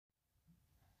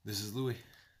This is Louis,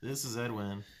 This is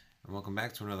Edwin. and welcome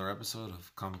back to another episode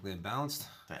of Comically Imbalanced.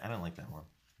 I don't like that one.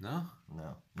 No?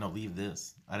 No, leave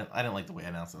this. I didn't like the way I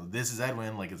announced it. This is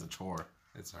Edwin, like it's a chore.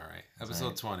 It's alright. It's Episode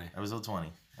alright. 20. Episode 20.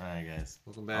 All right, guys.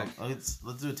 Welcome back. Let's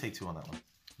do a take two on that one.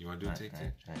 You want to do a take two?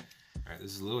 All right. Alright,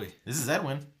 this is Louis. This is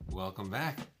Edwin. Welcome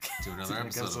back to another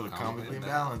episode of Comically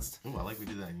Imbalanced. Ooh, I like we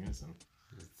did that in unison.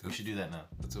 We should do that now.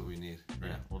 That's what we need.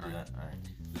 Yeah, we'll do Alright. that. All right.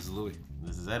 This is Louis.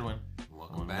 This is Edwin.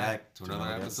 Welcome back to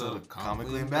another episode of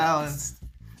Comically Imbalanced.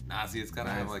 Nah, see, it's got to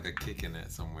Nice. have like a kick in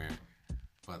it somewhere.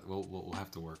 But we'll have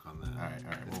to work on that. All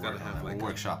right. It's We'll got to have we'll like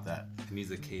workshop that. It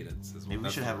needs a cadence. Maybe we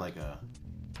should have like a.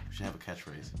 We should have a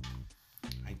catchphrase.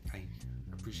 I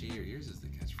appreciate your ears as the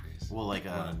catchphrase. Well, like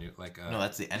a. No,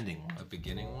 that's the ending one. A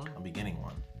beginning one. A beginning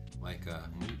one. Like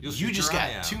You just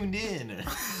got tuned in.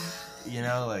 You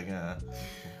know, like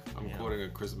I'm quoting a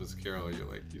Christmas Carol. You're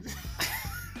like,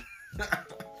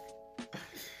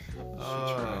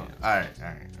 all right.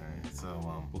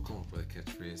 So we'll go for the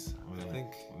catchphrase. I think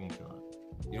we can kill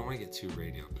it. you don't want to get too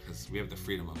radio because we have the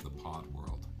freedom of the pod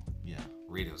world. Yeah.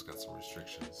 Radio's got some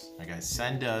restrictions. All right, guys,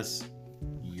 send us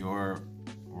your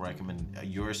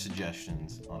your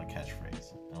suggestions on a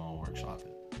catchphrase, and we'll workshop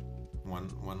it. One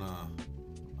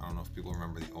I don't know if people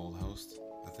remember the old host.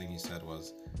 The thing he said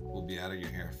was, "We'll be out of your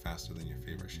hair faster than your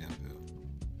favorite shampoo."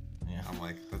 Yeah. I'm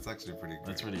like, that's actually pretty good.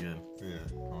 That's pretty good. Yeah.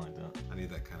 I like that. I need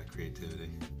that kind of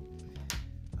creativity.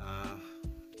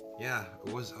 Yeah,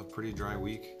 it was a pretty dry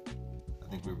week. I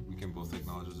think we can both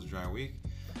acknowledge it was a dry week.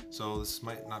 So this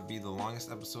might not be the longest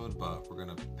episode, but we're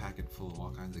gonna pack it full of all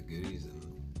kinds of goodies, and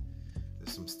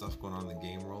there's some stuff going on in the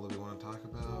game world that we want to talk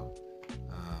about.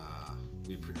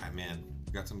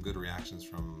 We got some good reactions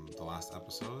from the last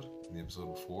episode and the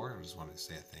episode before. I just wanted to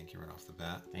say a thank you right off the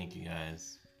bat. Thank you,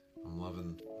 guys. I'm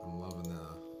loving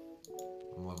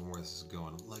where this is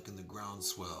going. I'm liking the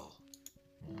groundswell.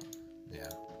 Yeah.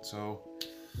 So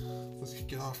let's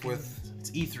kick it off with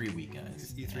It's E3 week,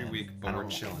 guys. it's E3 And week, I but we're don't-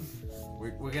 chilling.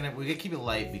 We're gonna keep it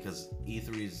light because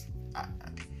E3's.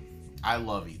 I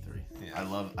love E3. Yeah.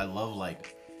 I love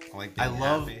like. I like I being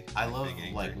love happy, I love being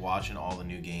angry. like watching all the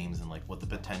new games and like what the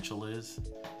potential is,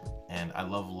 and I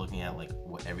love looking at like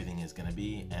what everything is gonna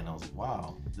be, and I was like,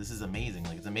 wow, this is amazing.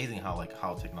 Like it's amazing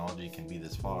how technology can be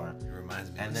this far. It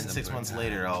reminds me. And of then 6 simpler months times.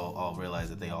 later, I'll realize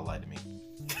that they all lied to me.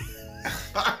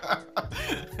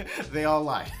 They all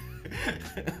lied.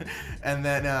 And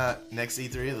then next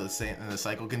E3, the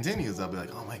cycle continues. I'll be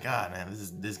like, oh my god, man,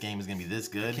 this game is gonna be this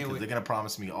good because wait. they're gonna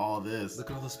promise me all this. Look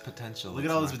at all this potential. Look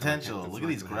at all this potential. Look at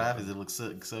these graphics. It looks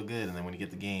so good. And then when you get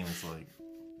the game,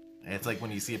 it's like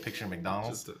when you see a picture of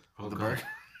McDonald's of the burger.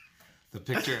 The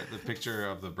picture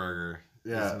of the burger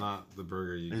Yeah. is not the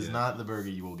burger you It's get. not the burger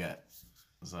you will get.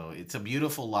 So it's a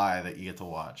beautiful lie that you get to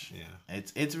watch. Yeah.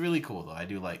 It's really cool though. I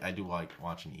do like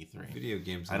watching E3. Video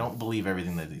games. I don't believe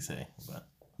everything that they say, but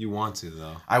You want to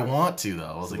though. I want to though.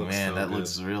 I was It like, looks man, so that good.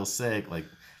 looks real sick. Like,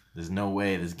 there's no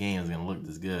way this game is gonna look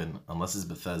this good unless it's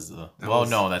Bethesda. That Well, was-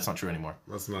 no, that's not true anymore.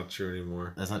 That's not true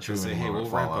anymore. That's not true Say, anymore. hey, we'll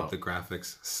with ramp Fallout. up the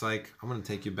graphics. Psych. I'm gonna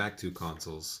take you back 2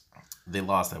 consoles. They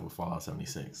lost that with Fallout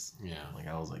 76. Yeah. Like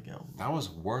I was like, yo, That was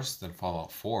worse than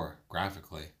Fallout 4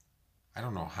 graphically. I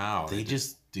don't know how. they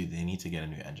need to get a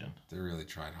new engine. They really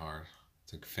tried hard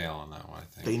to fail on that one, I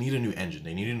think. They need a new engine.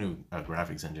 They need a new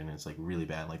graphics engine. It's like really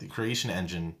bad. Like the Creation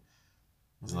engine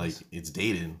is like it's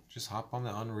dated. Just hop on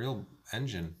the Unreal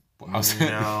Engine. No,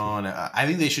 I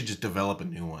think they should just develop a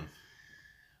new one.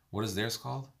 What is theirs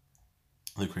called?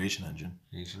 The Creation engine.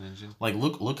 Creation Engine? Like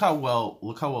look how well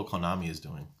Konami is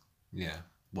doing. Yeah.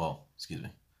 Well, excuse me.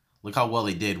 Look how well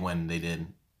they did when they did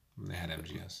They had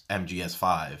MGS. MGS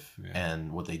 5 Yeah.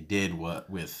 and what they did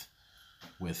with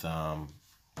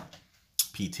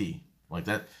PT. Like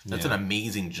that's an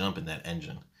amazing jump in that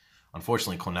engine.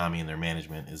 Unfortunately, Konami and their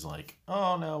management is like,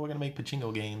 oh no, we're gonna make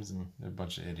pachinko games, and They're a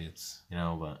bunch of idiots.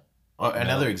 but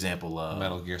another example.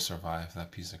 Metal Gear Survive,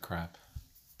 that piece of crap.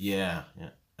 Yeah.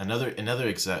 Another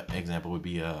example would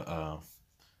be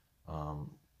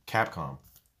Capcom.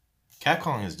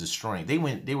 Capcom is destroying. They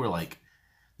went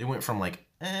from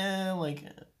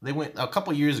they went a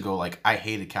couple years ago. Like I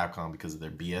hated Capcom because of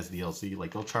their BS DLC.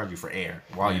 Like they'll charge you for air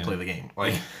while you Yeah. play the game.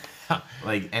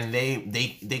 And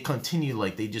they continue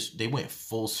they went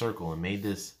full circle and made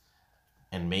this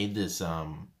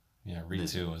Yeah,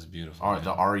 Re2 was beautiful.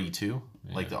 the RE2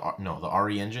 Yeah. the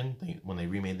RE engine when they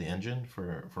remade the engine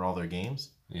for all their games,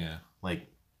 Yeah. like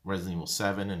Resident Evil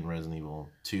 7 and Resident Evil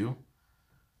 2,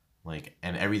 like,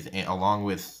 and everything along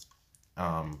with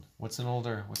What's an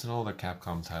older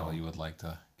Capcom title you would like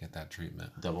to get that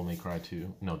treatment? Devil May Cry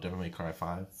 2, no, Devil May Cry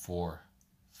 5, 4.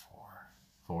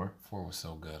 4. 4 was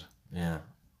so good. Yeah,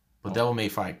 but But Devil May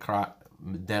Cry,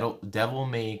 Devil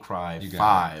May Cry You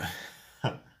got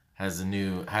 5 has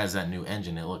that new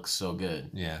engine. It looks so good.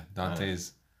 Yeah,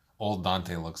 Dante's old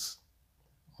Dante looks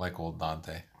like old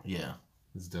Dante. Yeah,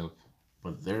 It's dope.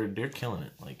 but they're killing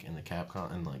it, like in the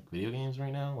Capcom and like video games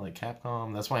right now. Like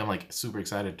Capcom, that's why I'm like super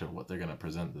excited to what they're gonna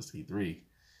present this E3.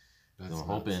 I'm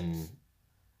hoping.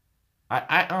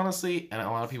 I honestly, and a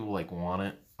lot of people like want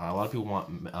it. A lot of people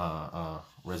want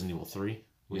Resident Evil 3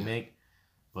 remake,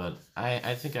 but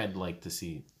I think I'd like to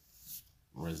see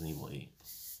Resident Evil 8.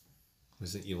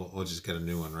 Resident Evil. We'll just get a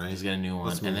new one, right? Just get a new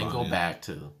one, and then go back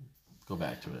to it.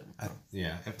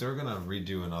 Yeah, if they're gonna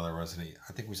redo another Resident Evil,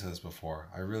 I think we said this before.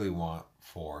 I really want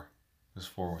 4, because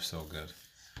 4 was so good.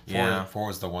 4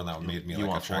 was the one that made me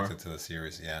like attracted to the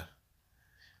series. Yeah,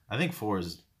 I think 4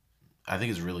 is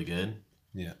really good.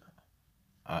 Yeah.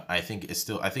 I think it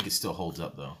still holds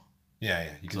up though. Yeah.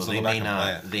 You can still they go back may and not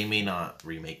play it. they may not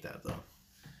remake that though.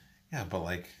 Yeah, but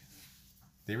like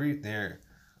they're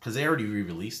because they already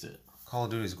re-released it. Call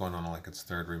of Duty's going on like its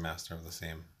 3rd remaster of the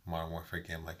same Modern Warfare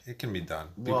game. Like it can be done.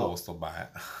 People will still buy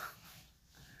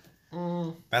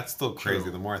it. That's still crazy.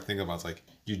 True. The more I think about it, it's like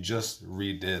you just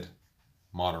redid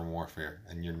Modern Warfare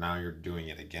and you're doing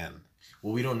it again.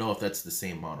 Well, we don't know if that's the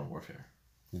same Modern Warfare.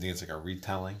 You think it's like a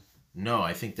retelling? No,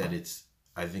 I think they're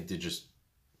just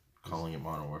calling it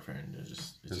Modern Warfare and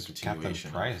it's a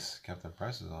continuation. Captain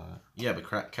Price is on it. Yeah,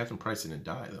 but Captain Price didn't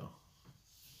die though.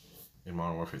 In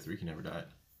Modern Warfare 3, he never died.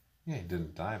 Yeah, he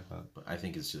didn't die, but I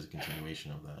think it's just a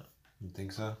continuation of that. You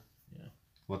think so? Yeah.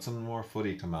 Let some more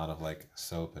footy come out of like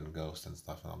Soap and Ghost and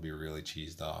stuff, and I'll be really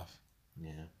cheesed off.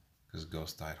 Yeah. Because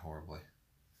Ghost died horribly.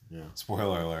 Yeah.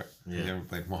 Spoiler alert. Yeah. You never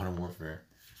played Modern Warfare.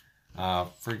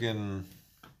 Freaking.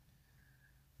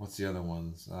 What's the other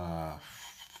ones? What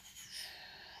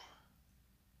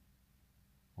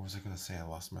was I gonna say? I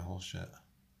lost my whole shit.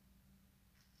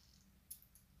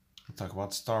 We'll talk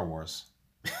about Star Wars.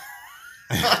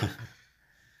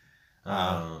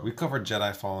 We covered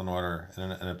Jedi Fallen Order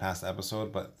in a past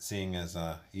episode, but seeing as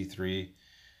E3,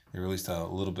 they released a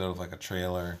little bit of like a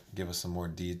trailer, give us some more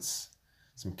deets,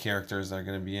 some characters that are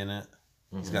going to be in it.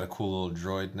 Mm-hmm. He's got a cool little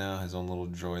droid now, his own little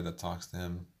droid that talks to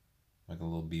him, like a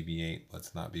little BB-8, but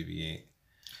it's not BB-8.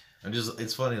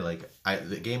 It's funny, like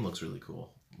the game looks really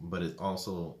cool, but it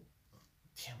also,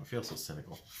 damn, I feel so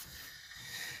cynical.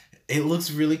 It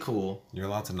looks really cool. You're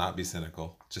allowed to not be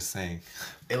cynical. Just saying.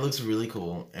 It looks really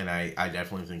cool, and I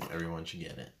definitely think everyone should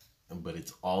get it. But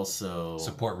it's also...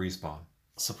 Support Respawn.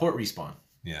 Support Respawn.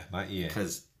 Yeah, not EA.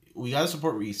 Because we got to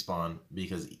support Respawn,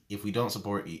 because if we don't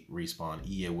support Respawn,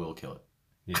 EA will kill it.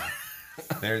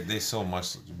 Yeah. They so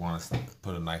much want us to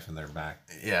put a knife in their back.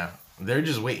 Yeah. They're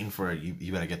just waiting for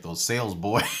you better get those sales,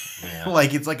 boy. Yeah.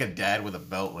 Like, it's like a dad with a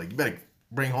belt. Like, you better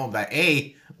bring home that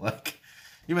A. Like...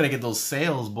 You better get those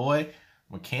sales, boy.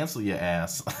 We'll cancel your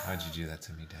ass. How'd you do that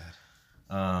to me,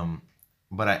 Dad?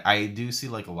 But I do see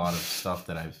like a lot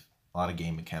of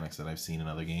game mechanics that I've seen in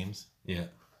other games. Yeah.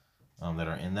 That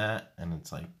are in that, and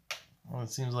it's like, well,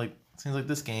 it seems like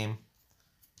this game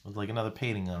with like another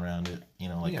painting around it. You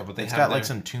know, like but it's got like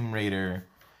some Tomb Raider.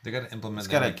 They got to implement. It's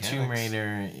got a Tomb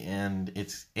Raider, and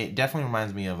it definitely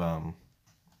reminds me of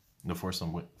the Force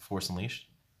Unleashed.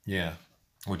 Yeah.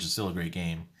 Which is still a great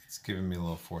game. It's giving me a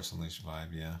little Force Unleashed vibe,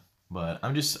 yeah. But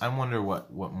I wonder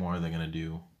what more they're gonna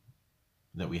do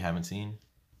that we haven't seen.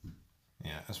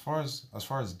 Yeah, as far as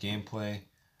gameplay,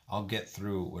 I'll get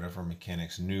through whatever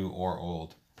mechanics, new or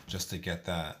old, just to get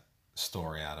that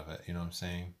story out of it. You know what I'm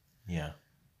saying? Yeah.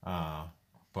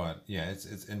 But yeah,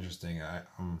 it's interesting. I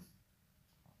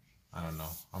don't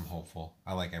know. I'm hopeful.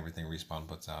 I like everything Respawn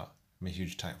puts out. I'm a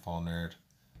huge Titanfall nerd.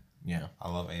 Yeah. I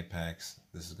love Apex.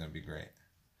 This is gonna be great.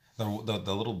 The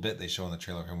little bit they show in the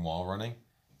trailer of him wall running,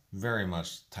 very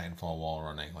much Titanfall wall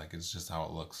running. Like, it's just how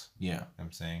it looks. Yeah. You know what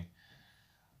I'm saying?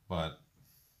 But,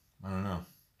 I don't know.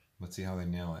 Let's see how they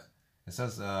nail it. It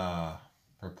says,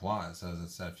 per plot, it says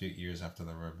it's set a few years after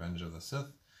the Revenge of the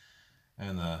Sith.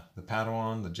 And the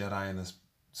Padawan, the Jedi in this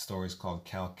story is called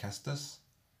Cal Kestis.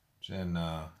 And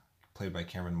played by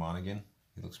Cameron Monaghan.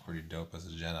 He looks pretty dope as a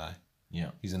Jedi.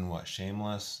 Yeah. He's in what?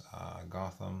 Shameless,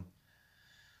 Gotham.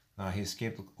 He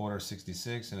escaped Order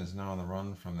 66 and is now on the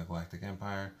run from the Galactic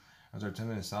Empire after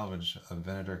attempting to salvage a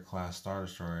Venator-class Star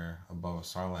Destroyer above a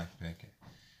Sarlacc pit.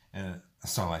 And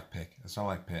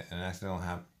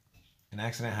an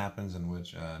accident happens in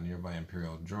which a nearby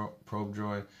Imperial probe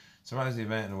droid survives the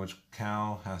event, in which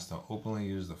Cal has to openly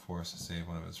use the Force to save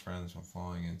one of his friends from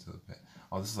falling into the pit.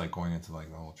 Oh, this is like going into like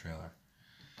the whole trailer.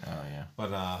 Oh yeah. But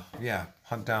yeah,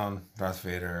 hunt down Darth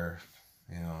Vader,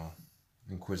 you know,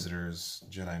 Inquisitors,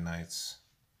 Jedi Knights,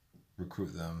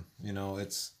 recruit them. You know,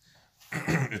 it's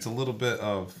it's a little bit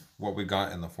of what we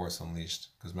got in The Force Unleashed.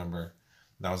 Because remember,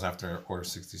 that was after Order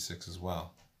 66 as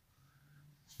well.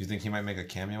 You think he might make a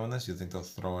cameo in this? You think they'll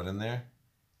throw it in there?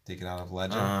 Take it out of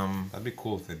Legend? That'd be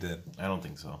cool if they did. I don't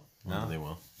think so. No? They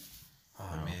will.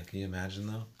 Oh, man. Can you imagine,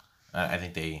 though? I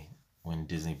think when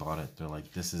Disney bought it, they're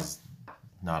like, this is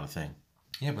not a thing.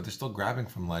 Yeah, but they're still grabbing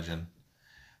from Legend.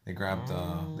 They grabbed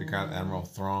Admiral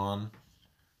Thrawn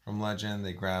from Legend.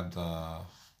 They grabbed a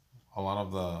lot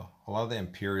of the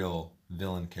Imperial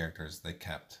villain characters they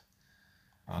kept.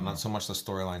 Not so much the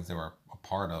storylines they were a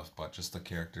part of, but just the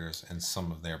characters and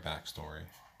some of their backstory.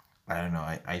 I don't know.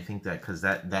 I think that because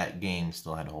that game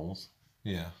still had holes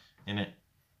Yeah. in it,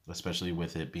 especially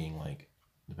with it being like,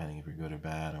 depending if you're good or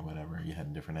bad or whatever, you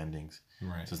had different endings.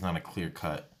 Right. So it's not a clear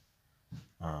cut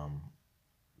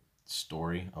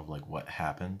story of like what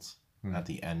happens at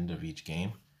the end of each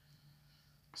game.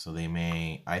 So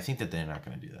I think that they're not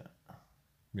going to do that.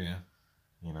 Yeah.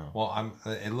 You know. Well,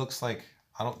 it looks like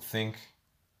I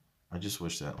just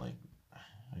wish that I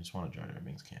just want a Jar Jar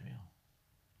Binks cameo.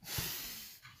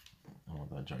 I want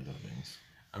that Jar Jar Binks.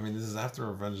 I mean, this is after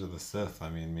Revenge of the Sith. I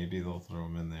mean, maybe they'll throw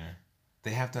him in there.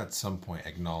 They have to at some point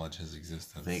acknowledge his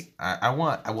existence. I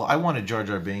wanted Jar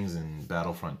Jar Binks in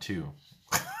Battlefront 2.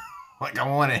 I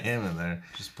wanted him in there.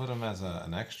 Just put him as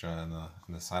an extra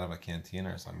in the side of a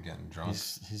cantina or something, getting drunk.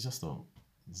 He's just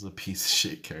a piece of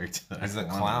shit character. He's a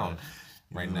clown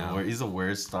now. He's the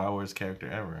worst Star Wars character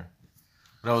ever.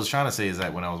 What I was trying to say is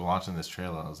that when I was watching this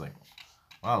trailer, I was like,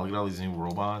 wow, look at all these new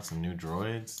robots and new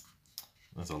droids.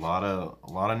 There's a lot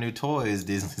of new toys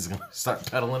Disney's gonna start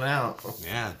peddling out.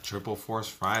 Yeah, Triple Force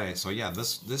Friday. So yeah,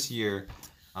 this year,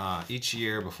 each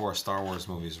year before a Star Wars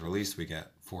movie is released, we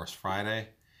get Force Friday.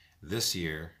 This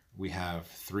year we have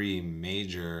 3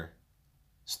 major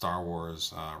Star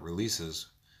Wars releases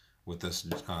with this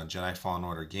Jedi Fallen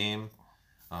Order game,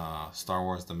 Star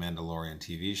Wars: The Mandalorian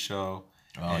TV show,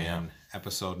 and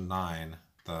Episode 9,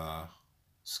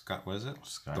 what is it?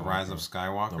 The Rise of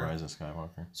Skywalker. The Rise of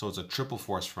Skywalker. So it's a Triple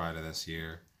Force Friday this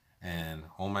year, and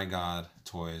oh my God,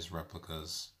 toys,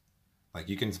 replicas. Like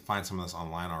you can find some of this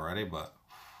online already, but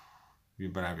you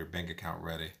better have your bank account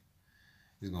ready.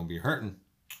 He's gonna be hurting.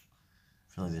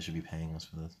 I feel like they should be paying us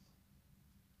for this.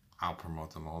 I'll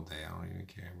promote them all day. I don't even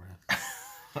care,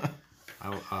 man.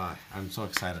 I'm so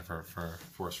excited for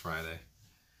Force Friday.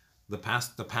 The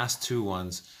past 2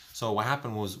 ones. So what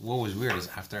happened was, what was weird is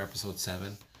after Episode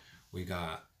 7, we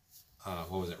got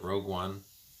what was it, Rogue One.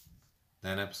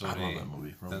 Then Episode 8. I love that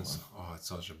movie. Rogue One. It's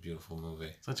such a beautiful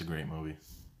movie. Such a great movie.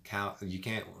 Cal, you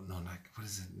can't. No, not what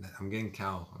is it? I'm getting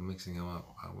Cal. I'm mixing him up.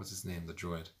 What's his name? The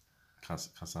droid.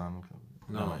 Kassan.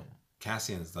 No.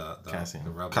 Cassian's the Cassian. the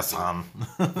rebel. Kassan.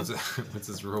 What's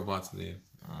his robot's name?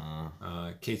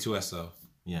 K2SO.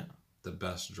 Yeah. The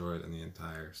best droid in the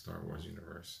entire Star Wars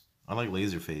universe. I like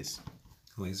Laserface.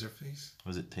 Laserface?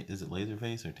 Is it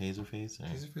Laserface or Taserface? Or...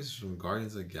 Laserface is from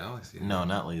Guardians of the Galaxy. No,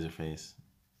 not Laserface.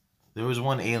 There was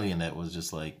one alien that was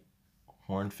just like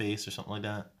Hornface or something like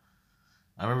that.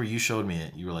 I remember you showed me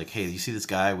it. You were like, "Hey, you see this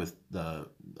guy with the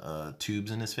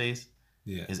tubes in his face?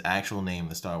 Yeah. His actual name in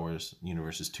the Star Wars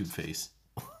universe is Tubeface."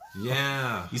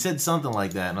 Yeah. You said something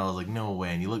like that, and I was like, "No way!"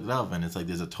 And you looked it up, and it's like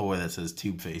there's a toy that says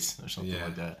Tubeface or something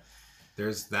like that.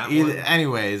 There's that one.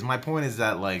 Anyways, my point is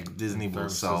that like Disney will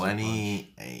sell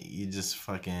any. You just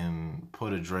fucking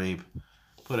put a drape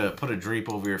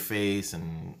over your face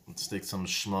and stick some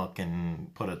schmuck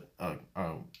and put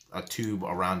a tube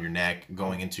around your neck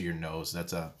going into your nose.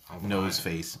 That's a nose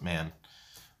face, man.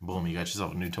 Boom, you got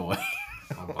yourself a new toy.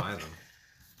 I'll buy them.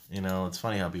 You know, it's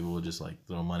funny how people will just like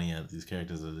throw money at these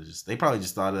characters that they probably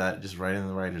just thought of that just right in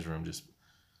the writer's room. Just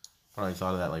probably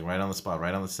thought of that like right on the spot,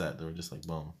 right on the set. They were just like,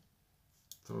 boom.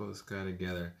 Throw this guy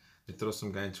together. They throw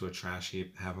some guy into a trash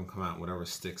heap, have him come out, whatever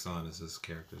sticks on is his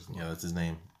character's name. Yeah, that's his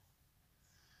name.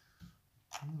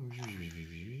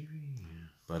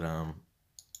 But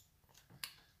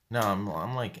no,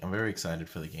 I'm very excited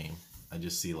for the game. I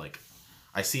just see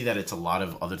I see that it's a lot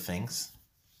of other things.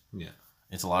 Yeah.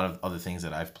 It's a lot of other things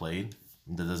that I've played.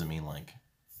 That doesn't mean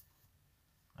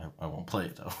I won't play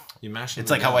it though. It's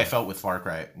like how I felt with Far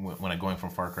Cry when going from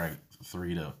Far Cry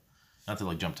 3 to, not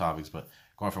to jump topics, but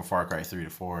going from Far Cry 3 to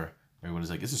 4.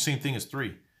 Everybody's like, it's the same thing as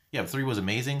 3. Yeah, but 3 was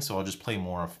amazing, so I'll just play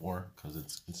more of 4 because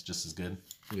it's just as good.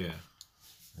 Yeah.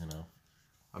 You know.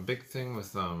 A big thing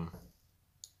with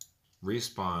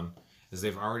Respawn is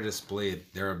they've already displayed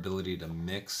their ability to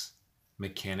mix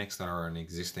mechanics that are in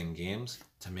existing games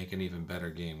to make an even better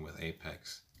game with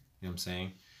Apex. You know what I'm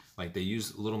saying? Like they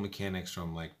use little mechanics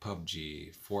from like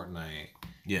PUBG, Fortnite,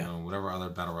 yeah, whatever other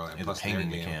battle royale. And plus the pinging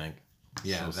mechanic.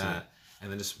 Yeah, so that.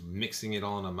 and then just mixing it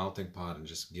all in a melting pot and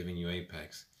just giving you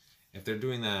Apex. If they're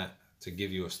doing that to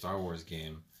give you a Star Wars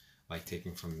game, like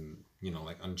taking from,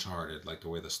 like Uncharted, like the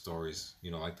way the stories,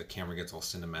 like the camera gets all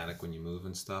cinematic when you move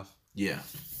and stuff. Yeah.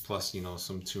 Plus,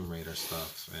 some Tomb Raider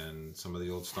stuff and some of the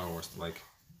old Star Wars, like,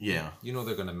 yeah,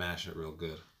 they're gonna mash it real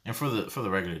good. And for the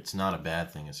record, it's not a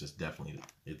bad thing. It's just definitely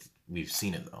we've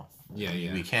seen it though. Yeah,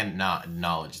 yeah. We can't not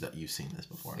acknowledge that you've seen this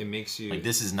before. It makes you like,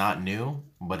 this is not new,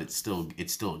 but it's still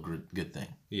a good thing.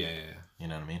 Yeah, yeah, yeah. You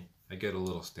know what I mean? I get a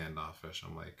little standoffish.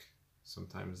 I'm like,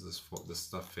 sometimes this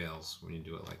stuff fails when you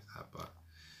do it like that, but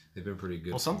they've been pretty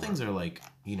good. Well, some things are like,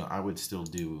 I would still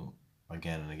do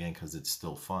again and again because it's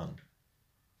still fun.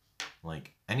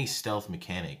 Like any stealth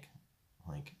mechanic,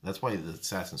 like that's why the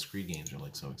Assassin's Creed games are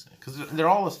like so exciting because they're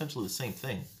all essentially the same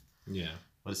thing. Yeah.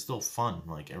 But it's still fun,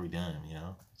 like every time,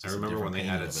 I remember when they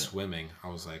added swimming. I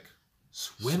was like,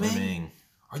 swimming?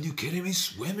 Are you kidding me?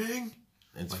 Swimming?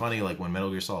 It's funny, like when Metal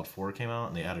Gear Solid 4 came out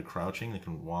and they added crouching, they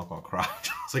can walk while crouch.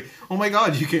 I was like, oh my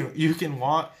god, you can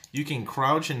walk, you can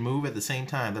crouch and move at the same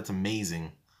time. That's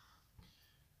amazing.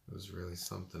 It was really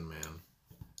something, man.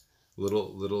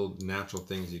 Little natural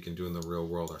things you can do in the real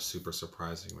world are super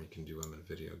surprising when you can do them in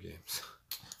video games.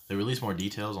 They released more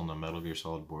details on the Metal Gear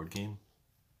Solid board game.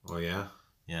 Oh yeah?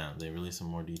 Yeah, they released some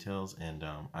more details, and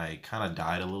I kind of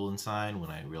died a little inside when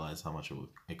I realized how much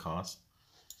it cost.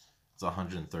 It's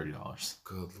 $130.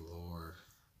 Good lord.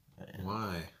 And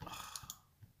why?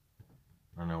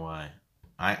 I don't know why.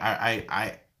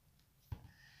 I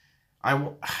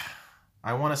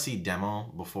want to see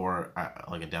demo before,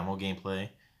 like a demo gameplay,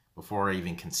 before I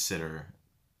even consider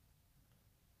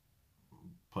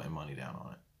putting money down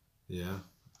on it. Yeah.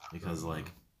 Because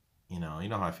you know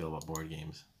how I feel about board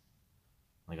games.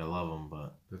 Like, I love them,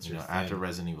 but after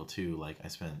Resident Evil 2, like, I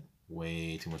spent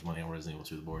way too much money on Resident Evil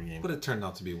 2, the board game. But it turned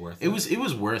out to be worth it. It was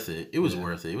worth it. It was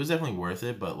worth it. It was definitely worth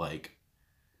it, but like,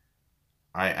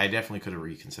 I definitely could have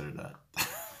reconsidered that.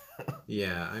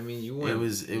 Yeah, I mean, you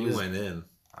went in.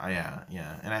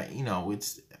 Yeah,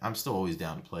 and I'm still always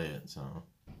down to play it. So,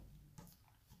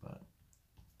 but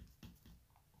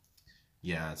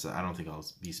yeah, I don't think I'll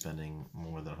be spending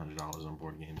more than $100 on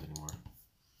board games anymore.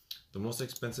 The most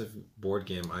expensive board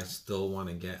game I still want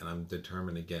to get, and I'm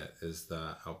determined to get, is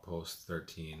the Outpost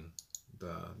 13,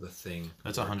 the thing.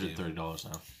 That's $130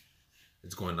 now.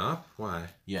 It's going up? Why?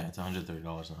 Yeah, it's $130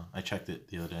 now. I checked it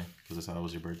the other day because I thought it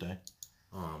was your birthday.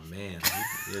 Oh man,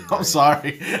 you're I'm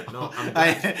sorry. No,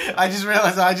 I just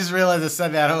realized I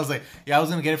said that. I was like, yeah, I was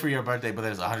gonna get it for your birthday, but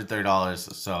there's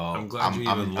 $130. So I'm glad you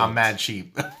even looked. I'm mad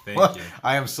cheap. Thank you.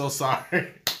 I am so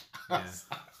sorry. Yeah.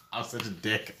 I'm such a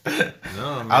dick. No,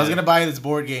 man. I was gonna buy this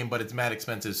board game, but it's mad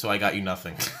expensive, so I got you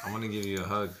nothing. I'm gonna give you a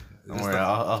hug. Don't worry,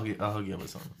 I'll hug you with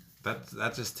something.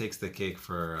 That just takes the cake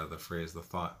for the phrase. The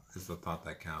thought is the thought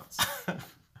that counts.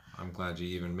 I'm glad you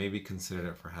even maybe considered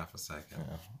it for half a second.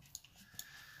 Yeah.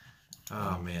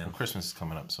 Oh man, well, Christmas is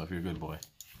coming up, so if you're a good boy.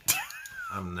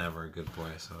 I'm never a good boy,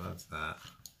 so that's that.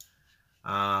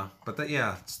 But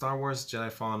Star Wars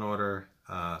Jedi Fallen Order.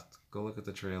 Go look at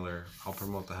the trailer. I'll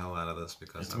promote the hell out of this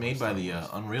because it's made by the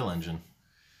Unreal Engine.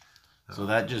 So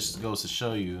that just goes to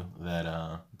show you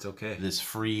that it's okay. This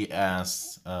free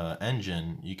ass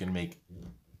engine, you can make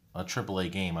a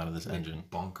AAA game out of this engine.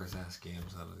 Bonkers ass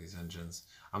games out of these engines.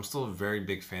 I'm still a very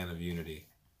big fan of Unity.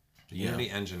 The Unity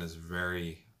engine is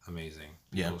very amazing.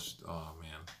 Oh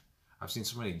man, I've seen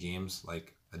so many games,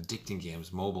 like addicting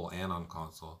games, mobile and on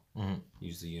console,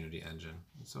 use the Unity engine.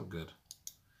 It's so good.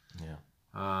 Yeah.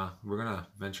 We're gonna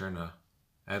venture into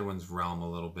Edwin's realm a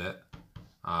little bit.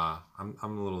 I'm a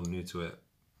little new to it,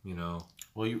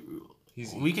 Well,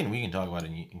 we can talk about it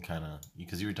and kind of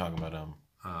because you were talking about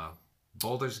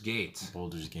Baldur's Gate.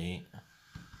 Baldur's Gate.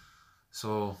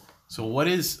 So what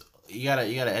is you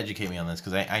gotta educate me on this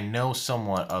because I know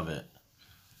somewhat of it,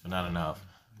 but not enough.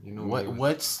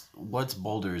 What's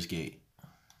Baldur's Gate?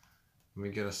 Let me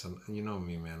get you know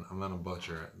me, man. I'm gonna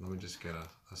butcher it. Let me just get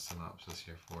a synopsis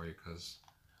here for you, because.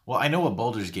 Well, I know what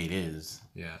Baldur's Gate is.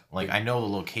 Yeah. Like I know the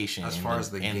location as far as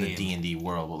the D&D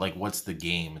world, but like, what's the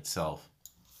game itself?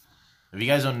 If you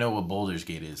guys don't know what Baldur's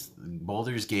Gate is,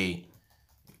 Baldur's Gate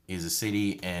is a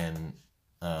city in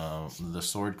the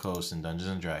Sword Coast in Dungeons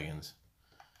and Dragons,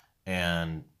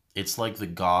 and it's like the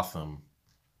Gotham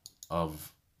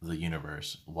of the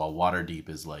universe, while Waterdeep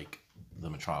is like the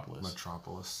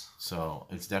Metropolis. So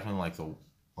it's definitely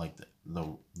like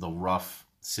the rough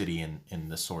city in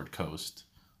the Sword Coast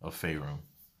of Faerun.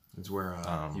 It's where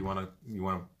you want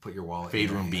to put your wallet.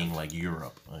 Faerun being like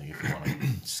Europe, if you want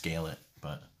to scale it,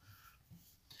 but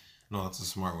no, that's a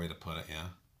smart way to put it. Yeah.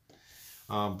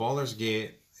 Baldur's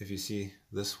Gate. If you see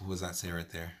this, what does that say right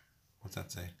there? What's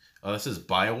that say? This is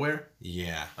BioWare,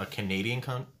 Yeah. a Canadian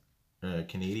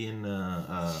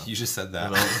You just said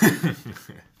that.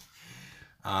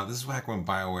 This is back when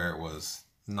BioWare was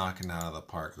knocking out of the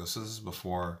park. This is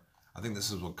before. I think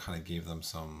this is what kind of gave them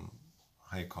some,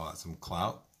 how you call it, some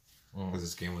clout, because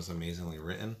this game was amazingly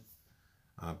written.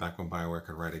 Back when BioWare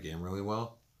could write a game really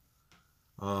well.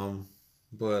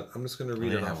 But I'm just gonna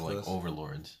read it off. They have like this.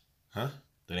 overlords. Huh?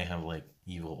 They didn't have like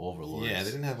evil overlords. Yeah,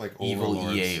 they didn't have like evil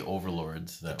overlords EA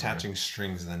overlords that attaching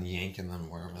strings and then yanking them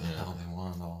wherever the hell they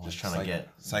want. All just like trying to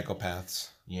get psychopaths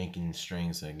yanking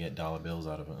strings and get dollar bills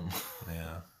out of them.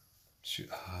 Yeah. Shoot.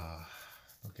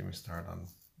 Don't get me started on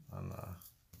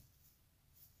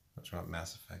what's about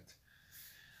Mass Effect.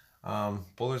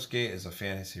 Baldur's Gate is a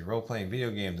fantasy role-playing video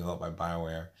game developed by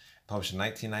BioWare, published in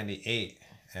 1998.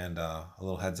 And a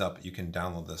little heads up, you can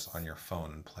download this on your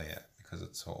phone and play it because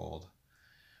it's so old.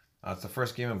 It's the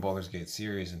first game in Baldur's Gate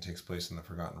series and takes place in the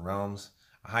Forgotten Realms,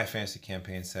 a high fantasy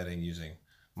campaign setting using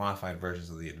modified versions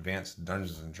of the Advanced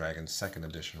Dungeons and Dragons 2nd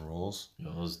Edition rules.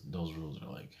 Those rules are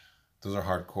like... Those are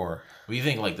hardcore. What do you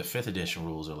think? Like the 5th edition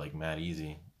rules are like mad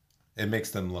easy. It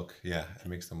makes them look, yeah. It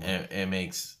makes them look. It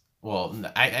makes... Well,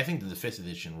 I think that the 5th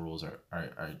edition rules are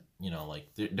you know, like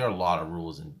there are a lot of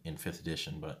rules in 5th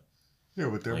edition, but yeah,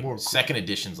 but they're like, more 2nd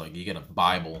edition's like you get a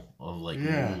Bible of like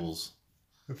rules.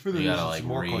 The 5th edition's like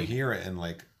more coherent and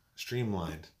like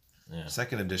streamlined. Yeah.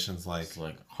 2nd edition's like it's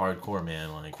like hardcore,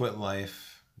 man. Like quit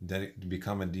life,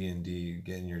 become a D&D,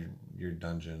 get in your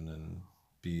dungeon and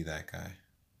be that guy.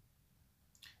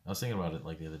 I was thinking about it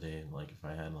like the other day, like if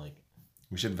I had like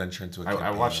we should venture into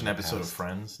I watched an episode of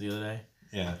Friends the other day.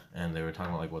 Yeah. And they were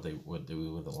talking about like what they would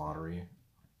do with the lottery.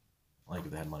 Like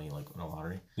if they had money like in a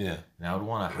lottery. Yeah. And I would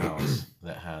want a house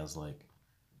that has like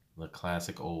the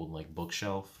classic old like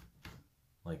bookshelf.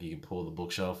 Like you can pull the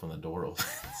bookshelf and the door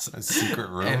opens. A secret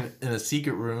room. And in a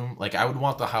secret room, like I would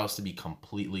want the house to be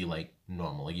completely like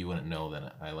normal. Like you wouldn't know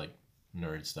that I like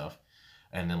nerd stuff.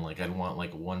 And then like I'd want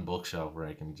like one bookshelf where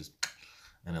I can just,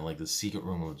 and then like the secret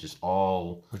room would just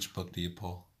all. Which book do you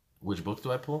pull? Which book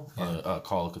do I pull? Yeah.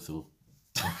 Call of Cthulhu.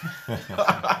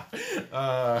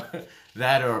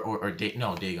 That or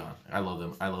Dagon. I love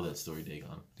them. I love that story, Dagon.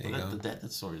 That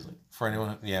story is like for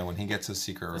anyone. Yeah, when he gets his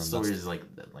secret room. The story is like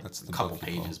a couple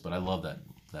pages, but I love that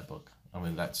book. I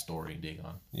mean that story,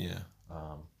 Dagon. Yeah.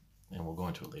 And we'll go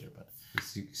into it later, but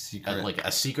secret like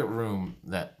a secret room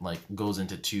that like goes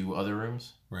into two other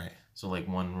rooms. Right. So like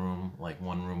one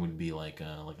room would be like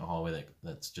a hallway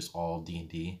that's just all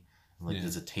D&D. Like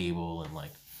there's a table and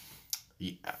like.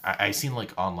 I seen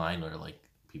like online where like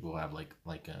people have like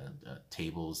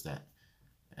tables that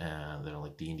they're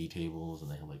like D&D tables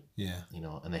and they have like you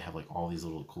know, and they have like all these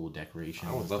little cool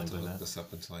decorations. I would love to hook this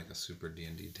up into like a super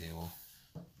D&D table.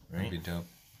 Right, that'd be dope.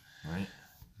 Right,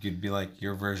 you'd be like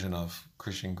your version of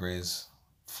Christian Grey's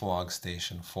Flog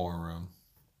Station 4 room,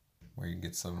 where he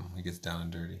gets down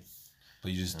and dirty,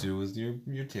 but you just do with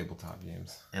your tabletop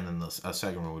games. And then a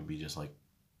second room would be just like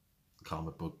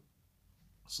comic book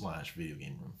 / video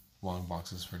game room. Long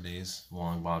boxes for days.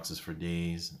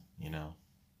 You know,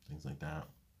 things like that.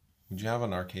 Would you have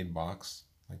an arcade box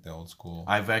like the old school?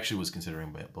 I've actually was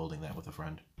considering building that with a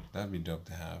friend. That'd be dope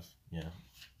to have. Yeah.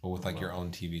 But with like your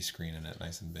own TV screen in it,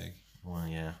 nice and big. Well,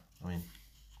 yeah. I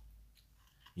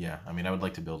mean, I would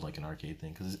like to build like an arcade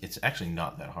thing because it's actually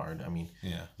not that hard. I mean,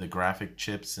 the graphic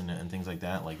chips and things like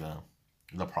that, like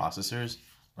the processors,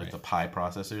 like the Pi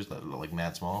processors that are like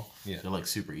mad small. Yeah. They're like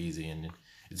super easy and.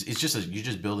 It's just you're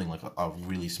just building like a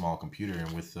really small computer,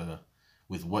 and with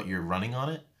what you're running on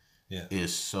it,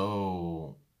 is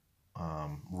so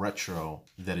retro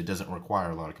that it doesn't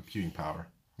require a lot of computing power.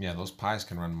 Yeah, those Pis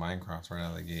can run Minecraft right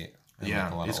out of the gate.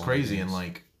 Yeah, it's crazy, and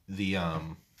like the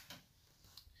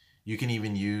you can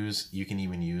even use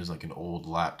like an old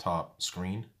laptop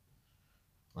screen,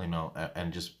 you know,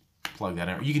 and just plug that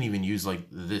in. You can even use like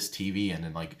this TV, and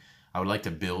then like. I would like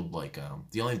to build like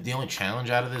the only challenge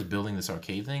out of this building this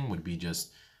arcade thing would be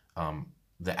just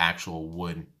the actual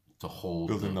wood to hold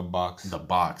building the box.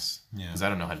 Yeah, because I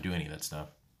don't know how to do any of that stuff.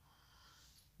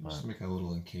 Just make a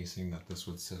little encasing that this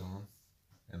would sit on,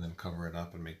 and then cover it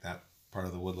up and make that part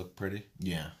of the wood look pretty.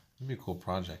 Yeah, it'd be a cool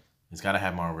project. It's got to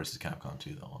have Marvel vs. Capcom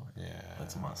too, though. Yeah,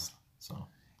 that's a must. So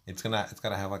it's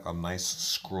gotta have like a nice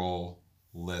scroll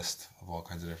list of all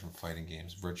kinds of different fighting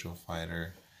games, Virtua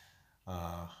Fighter.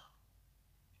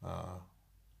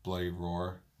 Bloody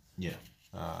Roar. Yeah.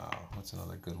 What's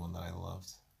another good one that I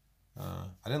loved? I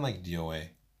didn't like DOA.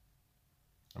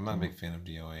 I'm not a big fan of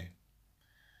DOA.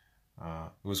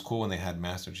 It was cool when they had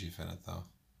Master Chief in it, though.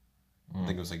 I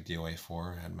think it was like DOA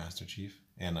 4 had Master Chief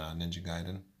and Ninja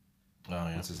Gaiden. Oh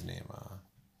yeah. What's his name?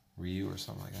 Ryu or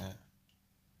something like that.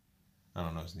 I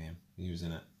don't know his name. He was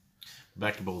in it.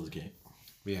 Back to Baldur's Gate.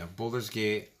 But yeah, Baldur's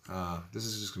Gate. This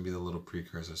is just gonna be the little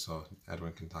precursor, so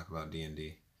Edwin can talk about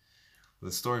D&D.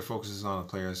 The story focuses on the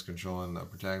players controlling the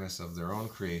protagonist of their own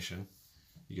creation.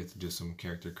 You get to do some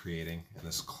character creating in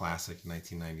this classic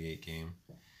 1998 game.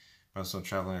 Also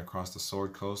traveling across the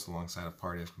Sword Coast alongside a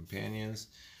party of companions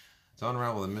to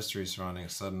unravel the mystery surrounding a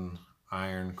sudden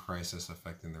iron crisis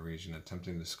affecting the region,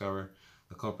 attempting to discover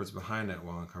the culprits behind it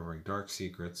while uncovering dark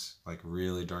secrets, like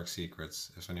really dark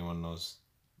secrets. If anyone knows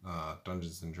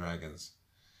Dungeons and Dragons,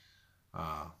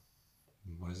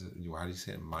 what is it? How do you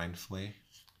say it? Mind Flay?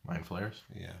 Mind Flayers?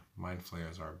 Yeah, Mind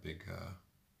Flayers are a big.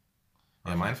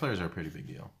 Yeah, Mind Flayers are a pretty big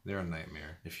deal. They're a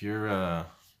nightmare. If your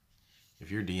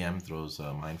DM throws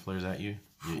Mind Flayers at you,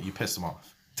 you piss them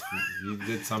off. You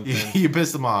did something. You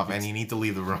pissed them off, and you need to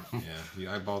leave the room. Yeah, you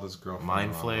eyeballed this girl.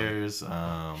 Mind Flayers,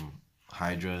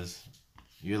 Hydras.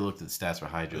 You looked at the stats for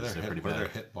Hydras; they're pretty bad. Their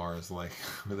hit bars, like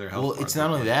with their health. Well, bars, it's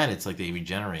not only that; it's like they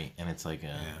regenerate, and it's like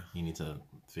Yeah. you need to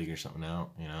figure something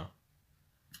out. You know,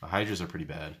 the Hydras are pretty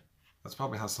bad. That's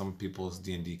probably how some people's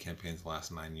D&D campaigns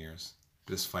last 9 years.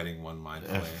 Just fighting one Mind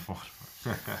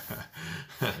Flayer.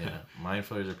 Yeah, Mind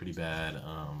Flayers are pretty bad.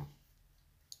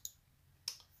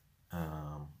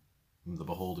 The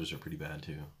Beholders are pretty bad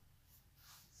too.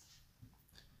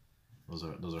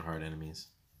 Those are hard enemies.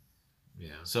 Yeah.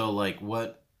 So like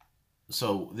what?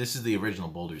 So this is the original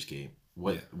Baldur's Gate.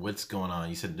 What's going on?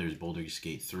 You said there's Baldur's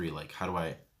Gate 3. Like how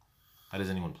does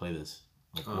anyone play this?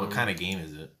 Like what kind of game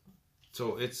is it?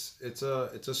 So it's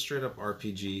a straight up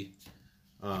RPG.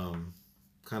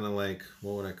 Kind of like,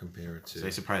 what would I compare it to? So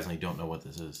I surprisingly don't know what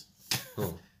this is.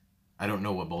 Oh. I don't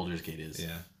know what Baldur's Gate is.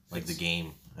 Yeah. Like the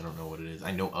game. I don't know what it is.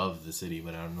 I know of the city,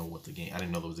 but I don't know what the game. I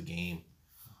didn't know there was a game.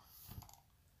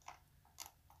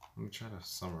 Let me try to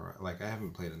summarize. Like I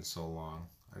haven't played in so long.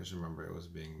 I just remember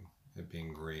it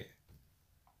being great.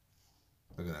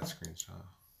 Look at that screenshot.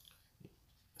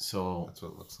 So That's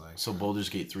what it looks like. So Baldur's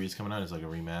Gate 3 is coming out. Is like a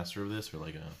remaster of this, or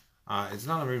like a? It's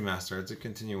not a remaster. It's a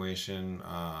continuation.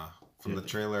 From the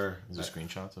trailer. Is there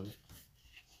screenshots of it?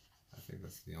 I think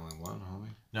that's the only one,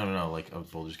 homie. No. Like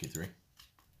of Baldur's Gate 3.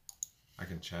 I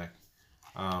can check.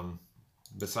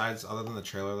 Besides, other than the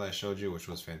trailer that I showed you, which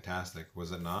was fantastic,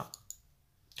 was it not?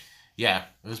 Yeah,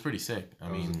 it was pretty sick. I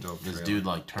That was a mean, dope this trailer. dude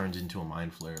like turns into a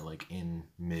Mind Flayer like in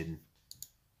mid.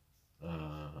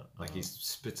 Like he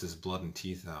spits his blood and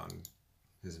teeth out, and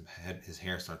his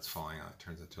hair starts falling out. It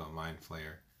turns into a Mind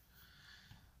Flayer.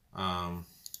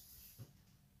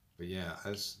 But yeah,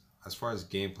 as far as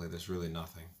gameplay, there's really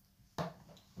nothing.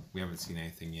 We haven't seen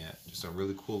anything yet. Just a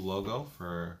really cool logo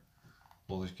for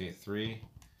Baldur's Gate 3.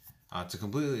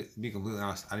 To be completely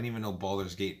honest, I didn't even know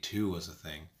Baldur's Gate 2 was a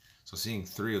thing. So seeing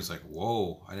 3 was like,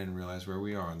 whoa! I didn't realize where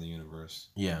we are in the universe.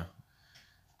 Yeah.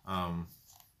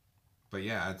 But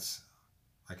yeah,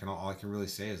 all I can really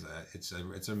say is that it's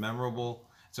a memorable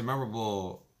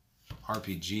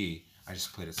RPG. I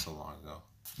just played it so long ago.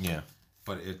 Yeah.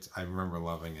 But I remember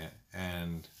loving it,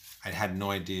 and I had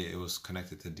no idea it was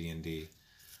connected to D&D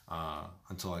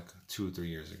until like 2 or 3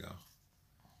 years ago.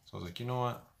 So I was like, you know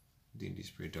what, D&D's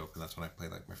pretty dope, and that's when I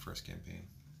played like my first campaign.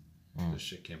 The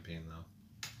shit campaign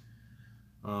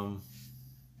though.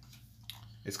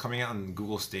 It's coming out on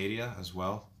Google Stadia as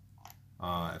well.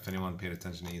 If anyone paid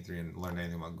attention to E3 and learned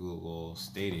anything about Google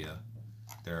Stadia,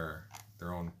 their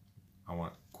own, I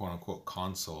want quote unquote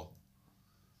console.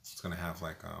 It's gonna have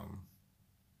like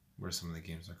what are some of the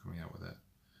games that are coming out with it?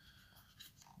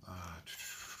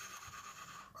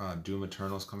 Doom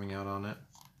Eternal's coming out on it.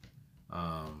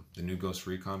 The new Ghost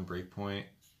Recon Breakpoint.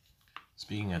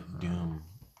 Speaking of Doom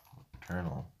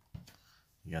Eternal,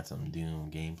 you got some Doom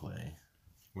gameplay.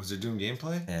 Was there Doom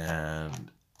gameplay?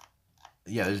 And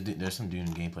yeah, there's some Doom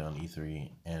gameplay on E3,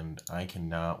 and I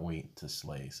cannot wait to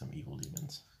slay some evil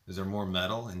demons. Is there more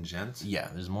metal and gents? Yeah,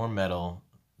 there's more metal.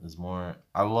 There's more.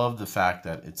 I love the fact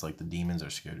that it's like the demons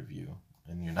are scared of you,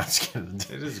 and you're not scared of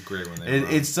them. It is great when they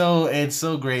run. It's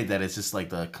so great that it's just like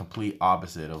the complete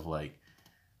opposite of like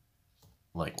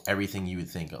everything you would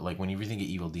think. Like when you think of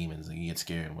evil demons, and you get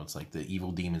scared, and what's like the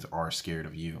evil demons are scared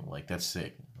of you. Like that's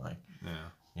sick. Like Yeah.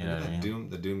 you know what I mean?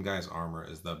 The Doom guy's armor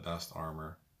is the best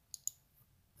armor.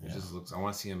 It Yeah. just looks. I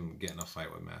want to see him get in a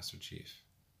fight with Master Chief.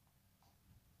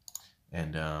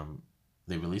 And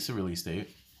they released a release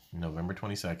date, November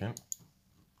 22nd.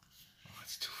 Oh,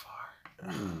 it's too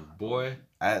far. Ooh, boy.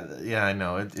 Yeah, I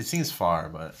know. It seems far,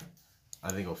 but I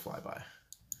think it'll fly by.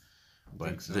 But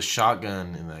think so. the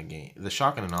shotgun in that game, the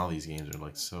shotgun in all these games are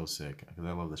like so sick because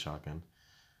I love the shotgun.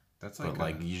 That's like, But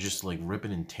like you just like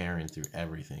ripping and tearing through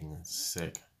everything. It's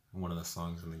sick. one of the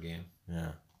songs in the game.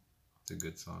 Yeah. It's a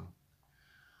good song.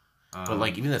 But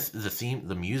like even the theme,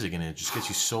 the music in it just gets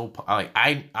you so like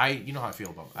I you know how I feel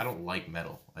about. I don't like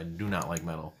metal. I do not like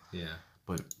metal. Yeah.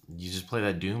 But you just play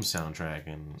that Doom soundtrack,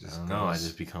 and I don't know. I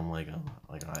just become like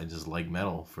I just like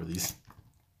metal for these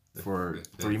for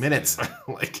 3 minutes. Yeah.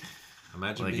 Like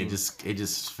imagine like it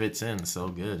just fits in so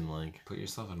good, and like put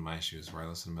yourself in my shoes where I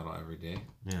listen to metal every day.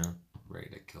 Yeah. Ready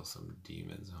to kill some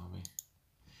demons, homie.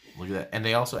 Look at that, and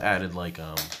they also added like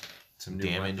some new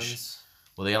damage. Weapons.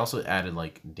 Well, they also added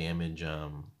like damage.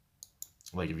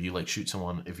 Like if you like shoot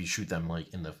someone, if you shoot them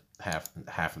like in the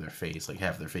half of their face, like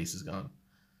half of their face is gone.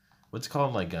 What's it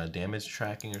called, like damage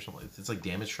tracking or something? It's like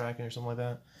damage tracking or something like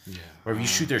that. Yeah. Or if you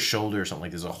shoot their shoulder or something,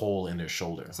 like there's a hole in their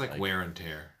shoulder. It's like wear and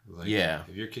tear. Like, yeah.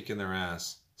 If you're kicking their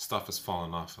ass, stuff is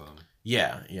falling off of them.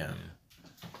 Yeah.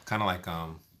 Kind of like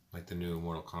the new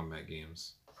Mortal Kombat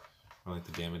games, or like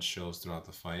the damage shows throughout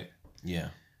the fight. Yeah.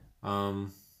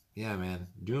 Yeah, man.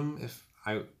 Doom.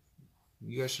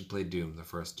 You guys should play Doom, the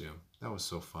first Doom. That was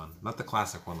so fun. Not the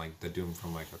classic one, like the Doom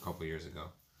from like a couple years ago.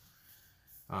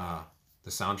 The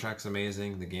soundtrack's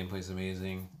amazing. The gameplay's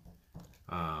amazing.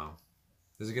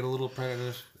 Does it get a little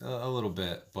repetitive? A little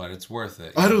bit, but it's worth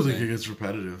it. I don't think it gets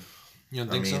repetitive. You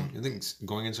don't think so? You think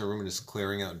going into a room and just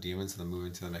clearing out demons and then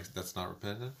moving to the next, that's not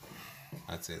repetitive?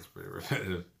 I'd say it's pretty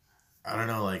repetitive. I don't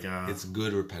know, like... It's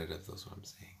good repetitive, that's what I'm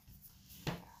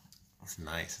saying. It's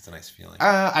nice. It's a nice feeling.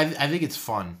 I think it's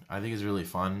fun. I think it's really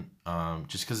fun.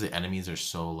 Just because the enemies are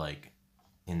so, like,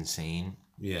 insane.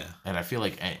 Yeah. And I feel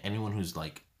like anyone who's,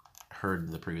 like,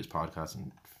 heard the previous podcast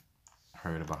and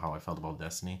heard about how I felt about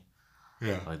Destiny,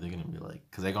 yeah, like they're gonna be like,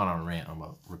 because I got on a rant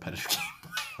about repetitive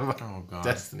gameplay. Oh god,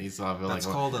 Destiny. So I feel that's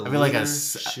like called a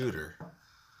shooter.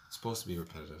 It's supposed to be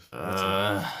repetitive.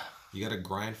 You gotta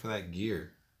grind for that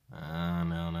gear.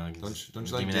 No. Don't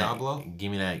you like Diablo?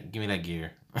 Give me that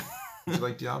gear. Do you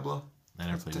like Diablo? I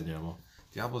never played Diablo.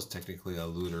 Diablo's technically a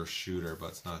looter shooter, but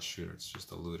it's not a shooter. It's just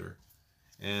a looter.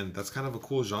 And that's kind of a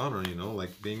cool genre, you know,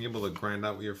 like being able to grind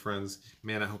out with your friends.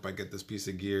 Man, I hope I get this piece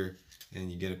of gear,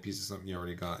 and you get a piece of something you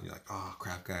already got, and you're like, oh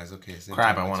crap, guys, okay.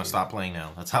 Crap, I want to stop playing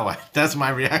now. That's my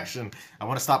reaction. I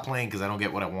want to stop playing because I don't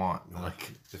get what I want.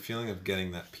 Like the feeling of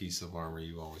getting that piece of armor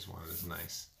you always wanted is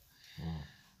nice.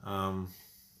 What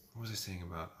was I saying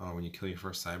about? Oh, when you kill your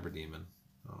first cyber demon.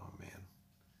 Oh man,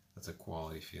 that's a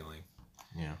quality feeling.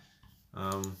 Yeah.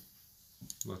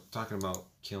 We're talking about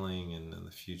killing and the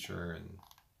future and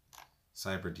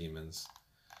cyber demons.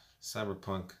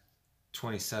 Cyberpunk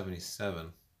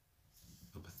 2077,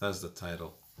 a Bethesda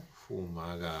title. Oh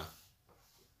my god.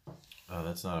 Oh,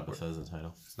 that's not a Bethesda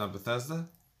title. It's not Bethesda?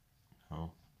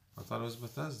 No. I thought it was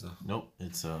Bethesda. Nope,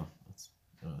 it's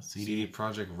CD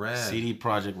Projekt Red. CD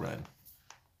Projekt Red.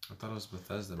 I thought it was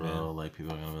Bethesda, bro, man. Like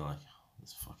people are gonna be like,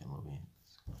 this fucking movie.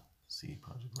 CD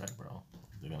Projekt Red, bro.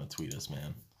 They're gonna tweet us,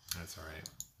 man. That's alright.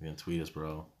 They're gonna tweet us,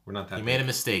 bro. We're not that You made a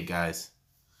mistake, guys.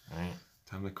 Alright.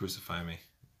 Time to crucify me.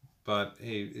 But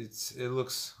hey, it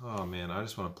looks, oh man, I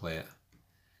just want to play it.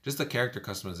 Just the character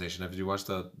customization. Did you watch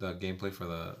the gameplay for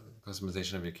the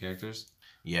customization of your characters?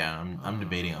 Yeah, I'm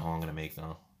debating how I'm gonna make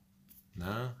though.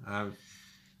 No,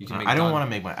 you can. I don't want to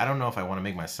make I don't know if I want to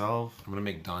make myself. I'm gonna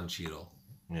make Don Cheadle.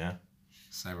 Yeah.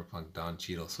 Cyberpunk Don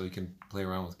Cheadle, so you can play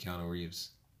around with Keanu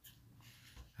Reeves.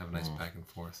 Have a nice back and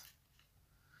forth.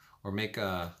 Or make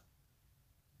a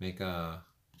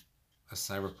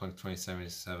Cyberpunk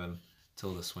 2077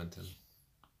 Tilda Swinton.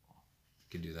 You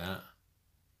could do that.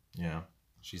 Yeah.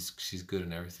 She's good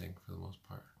in everything for the most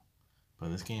part. But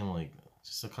this game, like,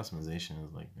 just the customization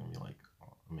is like gonna be like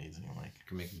amazing. Like you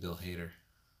can make Bill Hader.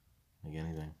 Like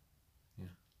anything. Yeah.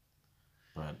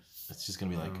 But it's just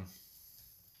gonna be like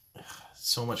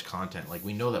so much content. Like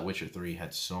we know that Witcher 3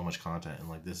 had so much content, and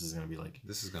like this is gonna be like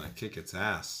kick its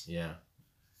ass. Yeah.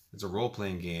 It's a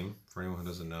role-playing game for anyone who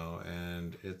doesn't know,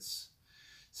 and it's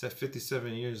set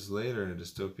 57 years later in a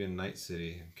dystopian night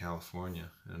city in California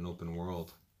in an open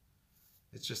world.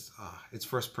 It's just it's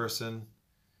first person.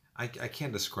 I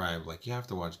can't describe, like, you have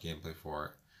to watch gameplay for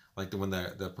it. Like when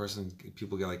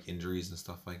people get like injuries and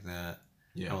stuff like that.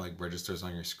 Yeah. How like registers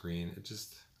on your screen. It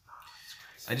just it's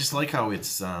crazy. I just like how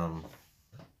it's I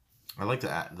like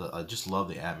I just love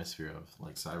the atmosphere of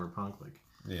like Cyberpunk. Like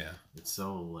yeah. It's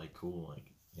so like cool, like,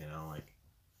 you know, like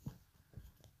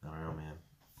I don't know, man.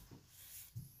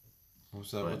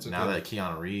 What's up? Now that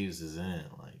Keanu Reeves is in it,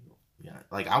 like, yeah,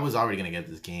 like I was already gonna get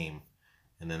this game,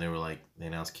 and then they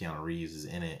announced Keanu Reeves is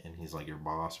in it, and he's like your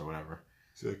boss or whatever.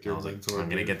 Like I was like, I'm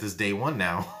gonna get this day one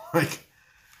now. Like,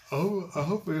 oh, I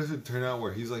hope it doesn't turn out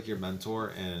where he's like your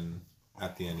mentor, and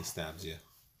at the end he stabs you.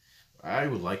 I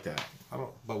would like that.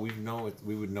 But we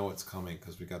would know it's coming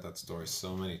because we got that story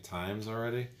so many times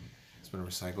already. It's been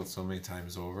recycled so many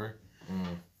times over.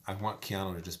 I want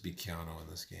Keanu to just be Keanu in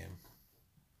this game.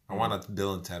 I want a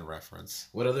Bill and Ted reference.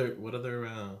 What other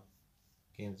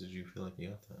games did you feel like you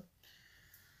got that?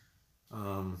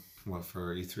 What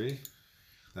for E3?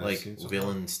 Like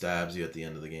villain stabs you at the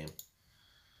end of the game.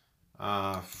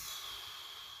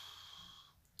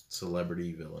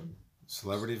 Celebrity villain.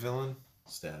 Celebrity villain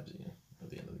stabs you at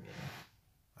the end of the game.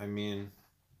 I mean,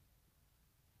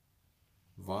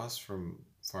 Voss from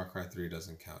Far Cry 3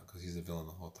 doesn't count because he's a villain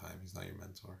the whole time. He's not your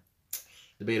mentor.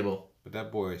 Debatable. But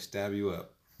that boy stab you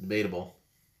up. Debatable.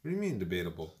 What do you mean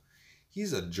debatable?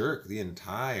 He's a jerk the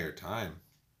entire time.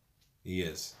 He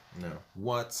is. No.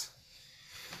 What?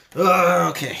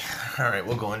 Okay. All right,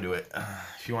 we'll go into it.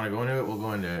 If you want to go into it, we'll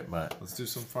go into it. But let's do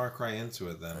some Far Cry into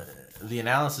it then. The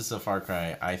analysis of Far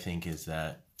Cry, I think, is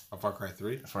that Far Cry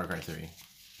 3. Far Cry 3.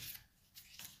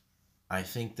 I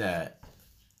think that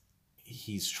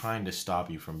he's trying to stop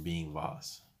you from being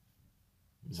Voss.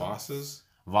 Vosses?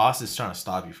 Voss is trying to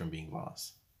stop you from being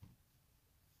Voss.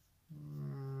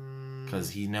 Because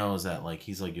he knows that, like,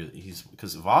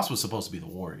 because Voss was supposed to be the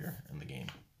warrior in the game.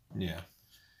 Yeah.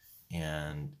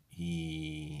 And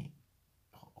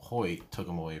Hoyt took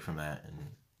him away from that and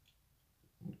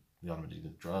got him to do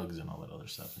drugs and all that other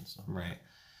stuff and stuff. Right.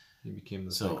 He became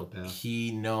the psychopath.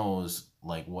 He knows,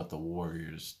 like, what the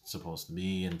warrior's supposed to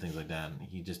be and things like that. And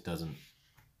he just doesn't.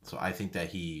 So I think that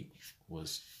he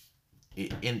was,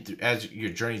 as you're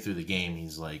journeying through the game,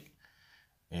 he's like,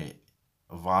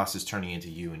 Voss is turning into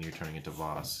you and you're turning into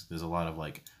Voss. There's a lot of,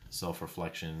 like,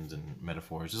 self-reflections and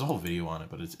metaphors. There's a whole video on it,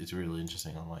 but it's really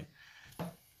interesting on, like,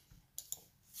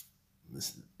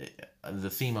 the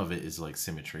theme of it is, like,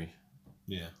 symmetry.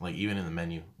 Yeah. Like, even in the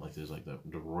menu, like, there's, like,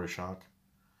 the Rorschach,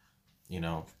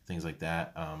 things like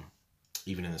that.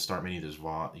 Even in the start menu, there's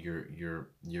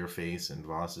your face and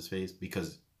Voss's face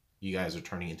because you guys are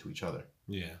turning into each other.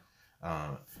 Yeah.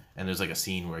 And there's, like, a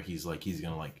scene where he's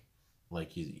gonna,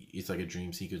 it's like a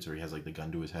dream sequence where he has, like, the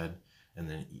gun to his head and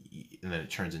then it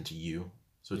turns into you.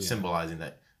 So it's symbolizing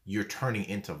that you're turning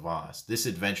into Voss. This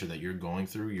adventure that you're going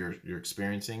through, you're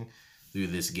experiencing through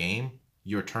this game,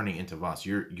 you're turning into Voss.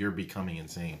 You're becoming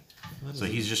insane. So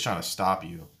he's just trying to stop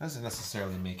you. That doesn't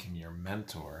necessarily make him your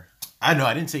mentor. I know.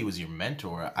 I didn't say he was your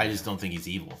mentor. I just don't think he's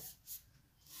evil.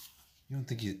 You don't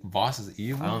think Voss is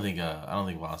evil? I don't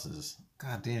think Voss is.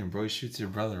 God damn, bro! He shoots your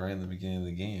brother right in the beginning of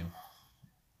the game.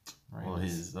 Right. Well,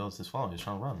 that was his fault. He was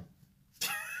trying to run.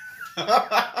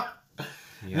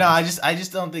 Yeah. No, I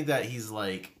just don't think that he's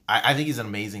like. I think he's an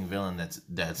amazing villain. That's.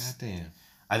 God damn.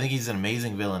 I think he's an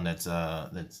amazing villain. That's.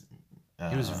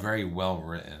 He was very well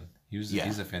written.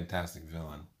 He's a fantastic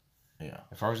villain. Yeah.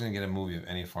 If I was gonna get a movie of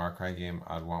any Far Cry game,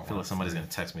 I'd want. I feel like somebody's gonna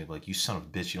text me like, "You son of a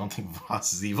bitch! You don't think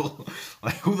Voss is evil?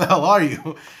 Like, who the hell are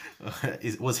you?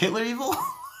 Was Hitler evil?"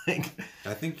 Like,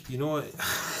 I think you know what.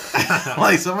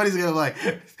 Like somebody's gonna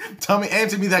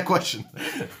answer me that question.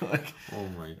 Like, oh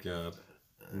my god.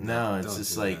 No, it's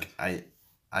just like that.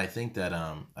 I think that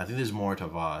I think there's more to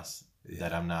Voss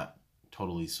that I'm not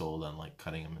totally sold on, like,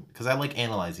 cutting him because I like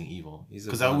analyzing evil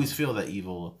because I always feel that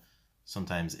evil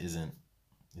sometimes isn't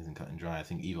cut and dry. I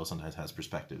think evil sometimes has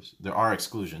perspectives. There are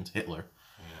exclusions, Hitler,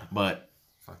 but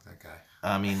fuck that guy.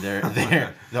 I mean, there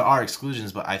are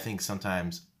exclusions, but I think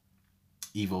sometimes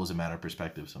evil is a matter of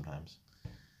perspective sometimes,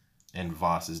 and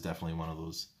Voss is definitely one of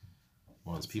those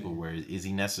people where is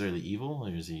he necessarily evil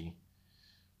or is he,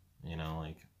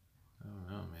 like, I don't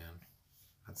know, man.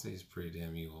 I'd say he's pretty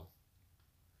damn evil.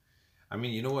 I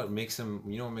mean, you know what makes him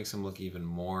look even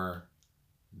more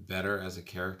better as a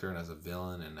character and as a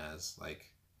villain and as,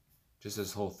 like, just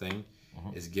this whole thing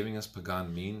is giving us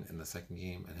Pagan Min in the second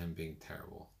game and him being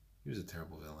terrible. He was a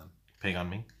terrible villain. Pagan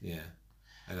Min? Yeah.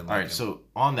 I didn't like him. All right, so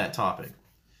on that topic,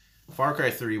 Far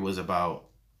Cry 3 was about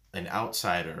an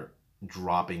outsider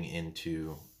dropping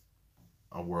into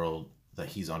a world that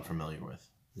he's unfamiliar with.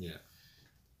 Yeah.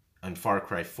 And Far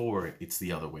Cry 4, it's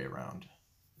the other way around.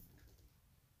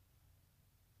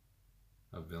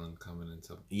 A villain coming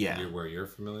into where you're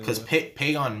familiar with? Because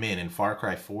Pagan Min in Far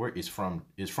Cry 4 is from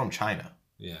China.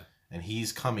 Yeah. And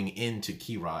he's coming into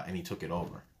Kyrat and he took it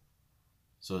over.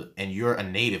 So, and you're a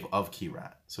native of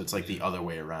Kyrat. So it's like the other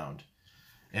way around.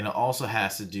 And it also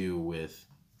has to do with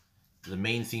the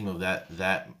main theme of that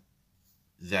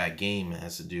game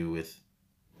has to do with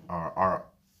our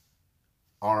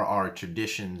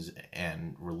traditions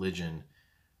and religion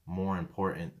more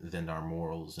important than our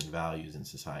morals and values in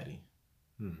society.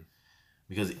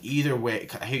 Because either way,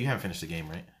 hey, you haven't finished the game,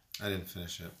 right? I didn't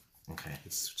finish it. Okay.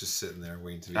 It's just sitting there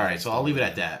waiting to be. All right, so I'll leave it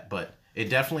at that. But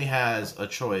it definitely has a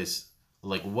choice.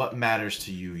 Like, what matters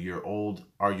to you? Your old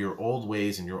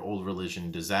ways and your old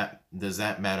religion. Does that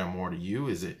matter more to you?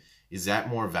 Is that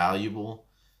more valuable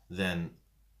than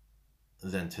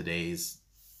today's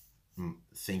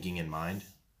thinking in mind.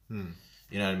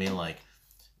 You know what I mean? Like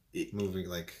moving,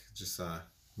 like just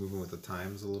moving with the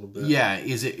times a little bit. Yeah,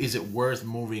 is it worth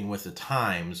moving with the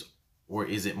times, or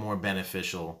is it more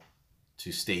beneficial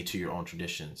to stay to your own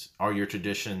traditions? Are your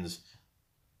traditions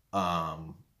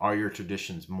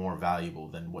more valuable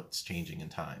than what's changing in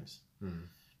times?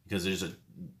 Because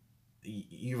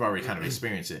you've already kind of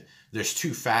experienced it. There's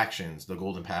two factions, the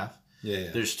Golden Path.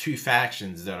 Yeah. There's two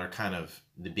factions that are kind of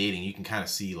debating. You can kind of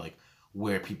see like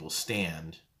where people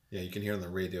stand. Yeah, you can hear on the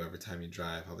radio every time you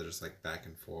drive how they're just like back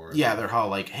and forth. Yeah, they're all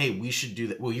like, "Hey, we should do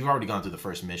that." Well, you've already gone through the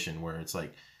first mission where it's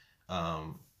like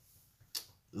one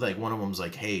of them's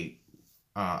like, "Hey,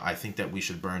 I think that we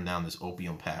should burn down this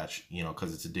opium patch,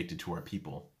 because it's addicted to our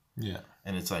people." Yeah.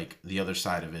 And it's like the other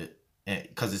side of it,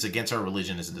 because it's against our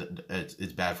religion,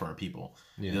 it's bad for our people.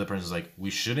 Yeah. The other person's like, we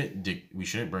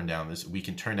shouldn't burn down this. We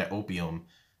can turn that opium,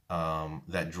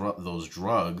 those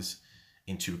drugs,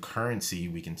 into currency.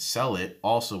 We can sell it.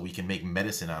 Also, we can make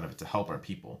medicine out of it to help our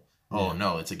people. Yeah. Oh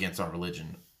no, it's against our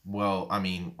religion. Well, I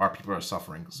mean, our people are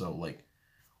suffering. So like,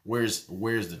 where's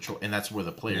the choice? And that's where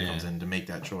the player comes in to make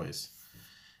that choice.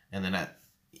 And then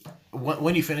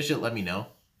when you finish it, let me know.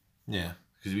 Yeah.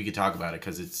 Because we could talk about it,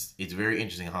 because it's very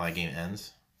interesting how that game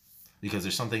ends. Because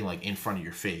there's something like in front of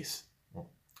your face.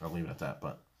 Well, I'll leave it at that.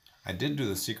 But I did do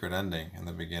the secret ending in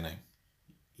the beginning.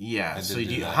 Yeah. So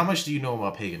how much do you know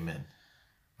about Pagan Min?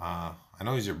 I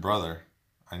know he's your brother.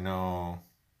 I know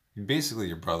he's basically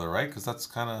your brother, right? Because that's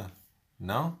kind of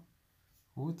no.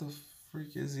 Who the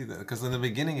freak is he? Because in the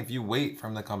beginning, if you wait for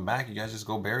him to come back, you guys just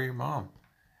go bury your mom,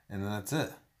 and then that's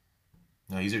it.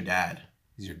 No, he's your dad.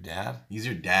 He's your dad? He's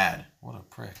your dad. What a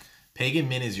prick. Pagan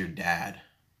Min is your dad.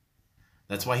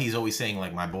 That's why he's always saying,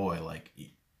 like, my boy. Like,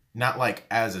 not like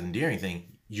as an endearing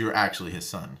thing. You're actually his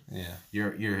son. Yeah.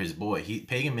 You're his boy.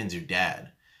 Pagan Min's your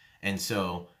dad. And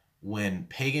so when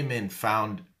Pagan Min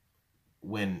found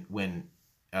when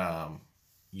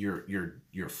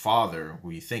your father, who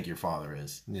you think your father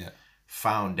is,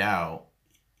 found out,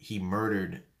 he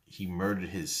murdered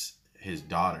his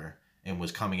daughter and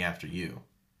was coming after you.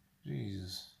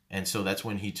 Jesus. And so that's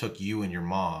when he took you and your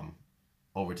mom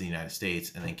over to the United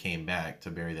States and then came back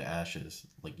to bury the ashes,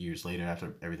 like years later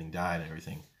after everything died and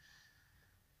everything.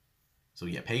 So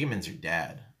yeah, Pagan Min's your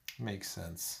dad. Makes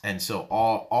sense. And so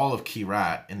all of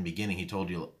Kyrat in the beginning, he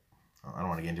told you, I don't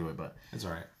want to get into it, but it's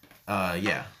all right.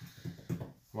 Yeah.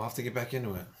 We'll have to get back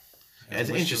into it.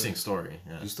 It's an interesting story.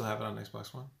 Yeah. Do you still have it on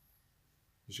Xbox One?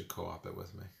 You should co-op it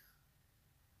with me.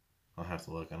 I'll have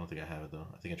to look. I don't think I have it though.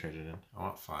 I think I traded it in. I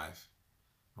want 5.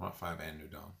 I want 5 and New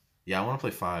Dawn. Yeah, I want to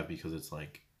play 5 because it's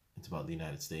like it's about the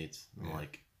United States and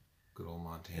like good old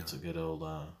Montana. It's a good old.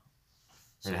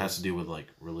 It has to do with like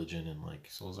religion and like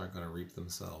souls aren't gonna reap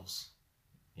themselves.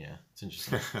 Yeah, it's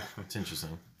interesting. It's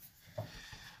interesting.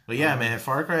 But yeah, man,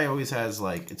 Far Cry always has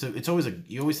like it's always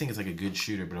you always think it's like a good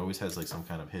shooter, but it always has like some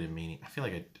kind of hidden meaning. I feel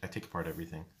like I take apart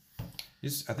everything.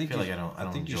 I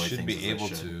think you should be able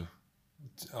to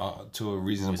a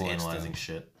reasonable extent. Analyzing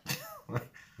shit.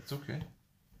 It's okay.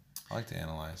 I like to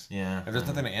analyze. Yeah. If there's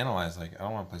nothing to analyze, like I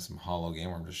don't want to play some hollow game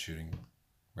where I'm just shooting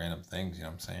random things. You know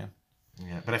what I'm saying?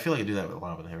 Yeah, but I feel like I do that a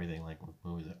lot with everything, like with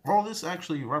movies. Well, this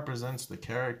actually represents the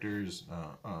character's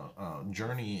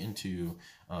journey into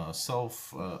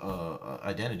self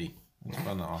identity. It's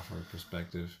fun to offer a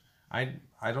perspective. I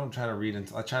don't try to read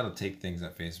into. I try to take things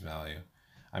at face value.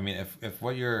 I mean, if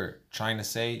what you're trying to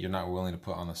say, you're not willing to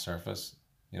put on the surface,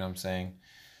 you know what I'm saying?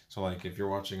 So like if you're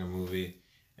watching a movie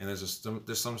and there's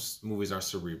some movies are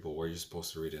cerebral where you're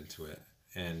supposed to read into it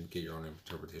and get your own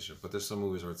interpretation, but there's some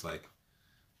movies where it's like,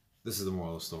 this is the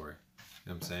moral of the story.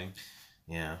 You know what I'm saying?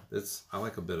 Yeah. I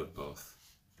like a bit of both.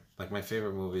 Like my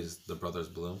favorite movie is The Brothers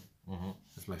Bloom. Mm-hmm.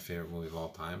 It's my favorite movie of all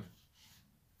time.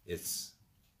 It's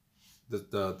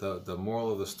the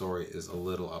moral of the story is a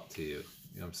little up to you.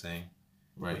 You know what I'm saying?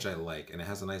 Right. Which I like, and it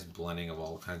has a nice blending of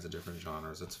all kinds of different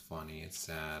genres. It's funny, it's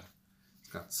sad, it's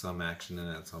got some action in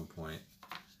it at some point.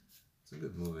 It's a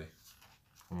good movie.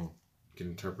 You can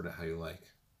interpret it how you like.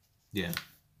 Yeah,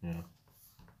 yeah.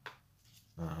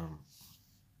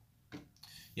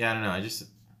 Yeah, I don't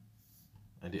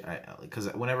know. Because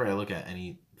whenever I look at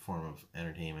any form of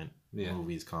entertainment,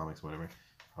 movies, comics, whatever,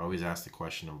 I always ask the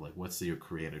question of like, what's your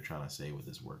creator trying to say with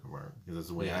this work of art? Because that's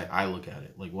the way I look at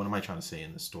it. Like, what am I trying to say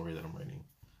in the story that I'm writing?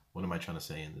 What am I trying to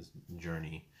say in this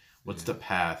journey? What's the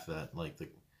path that like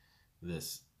that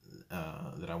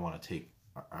I want to take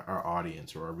our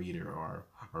audience or our reader or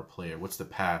our player? What's the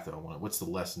path that I want? What's the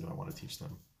lesson do I want to teach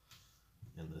them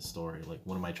in this story? Like,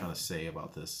 what am I trying to say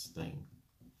about this thing?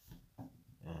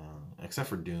 Except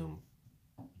for Doom,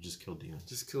 Just kill demons.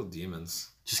 Just kill demons.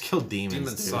 Just kill demons.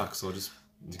 Demons dude. suck, so just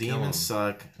demons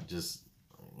suck. Just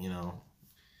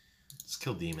just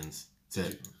kill demons. That's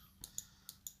it.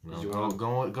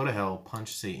 Go to hell.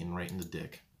 Punch Satan right in the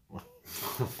dick.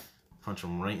 Punch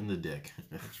him right in the dick.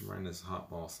 Punch him right in his hot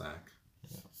ball sack.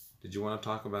 Yeah. Did you want to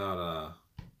talk about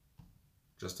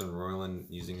Justin Roiland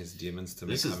using his demons to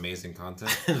make amazing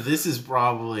content? This is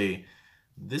probably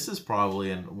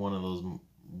one of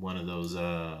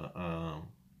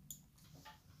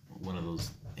those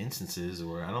instances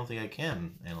where I don't think I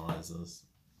can analyze this.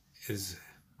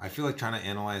 I feel like trying to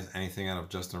analyze anything out of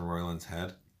Justin Roiland's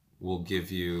head will give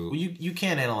you. Well, you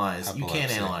can't analyze. Epilepsy. You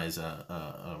can't analyze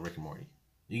Rick and Morty.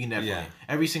 You can definitely. Yeah.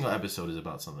 Every single episode is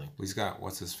about something. He's got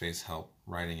what's his face help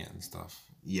writing it and stuff.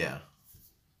 Yeah.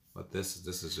 But this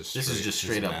is just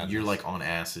straight up. Madness. You're like on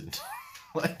acid,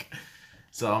 like.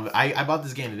 So I bought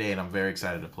this game today and I'm very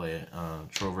excited to play it.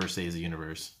 Trover Saves the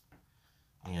Universe,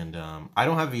 and I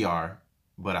don't have VR,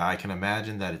 but I can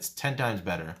imagine that it's 10 times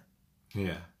better.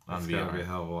 Yeah. On VR. It's gotta be a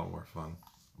hell of a lot more fun.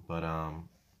 But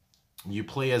you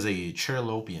play as a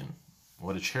chairlopian.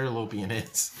 What a chairlopian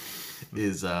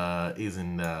is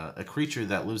a creature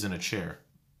that lives in a chair,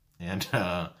 and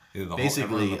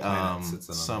basically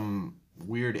some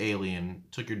weird alien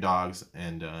took your dogs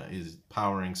and is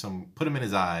powering put him in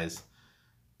his eyes,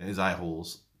 in his eye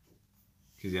holes.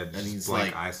 Because he had just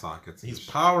blank eye sockets. He's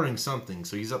powering something,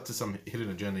 so he's up to some hidden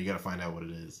agenda. You got to find out what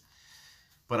it is.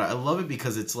 But I love it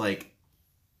because it's like.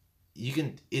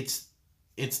 It's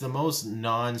the most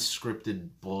non-scripted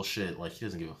bullshit. Like, he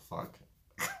doesn't give a fuck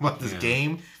about this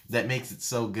game that makes it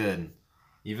so good.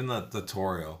 Even the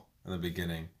tutorial in the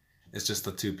beginning, it's just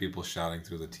the two people shouting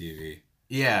through the TV.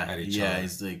 Yeah, at each other.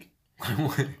 He's like,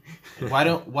 why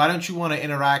don't you want to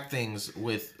interact things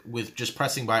with just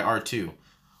pressing by R2?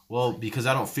 Well, because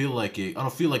I don't feel like it. I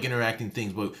don't feel like interacting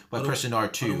things by pressing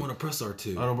R2. I don't want to press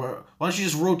R2. Why don't you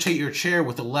just rotate your chair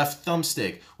with the left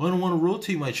thumbstick? Well, I don't want to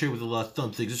rotate my chair with the left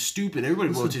thumbstick. It's stupid. Everybody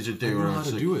rotates it there. I don't know how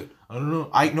to do it. I don't know.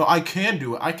 I can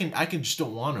do it. I can just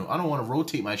don't want to. I don't want to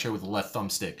rotate my chair with the left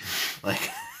thumbstick.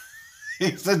 Like,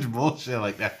 it's such bullshit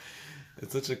like that.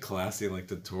 It's such a classy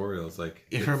tutorial. It's like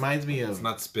it reminds me of. It's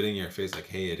not spitting in your face like,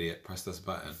 "Hey, idiot, press this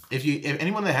button." If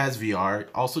anyone that has VR,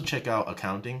 also check out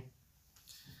Accounting.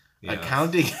 Yeah,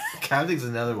 Accounting's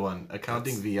another one.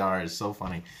 Accounting VR is so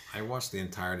funny. I watched the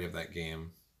entirety of that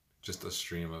game, just a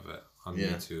stream of it on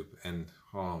YouTube, and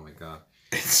oh my god,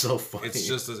 it's so funny. It's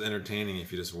just as entertaining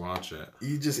if you just watch it.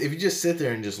 If you just sit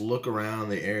there and just look around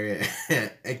the area,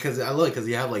 because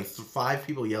you have like 5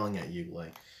 people yelling at you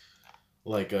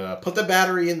put the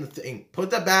battery in the thing.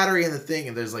 Put the battery in the thing,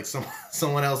 and there's like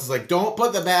someone else is like, don't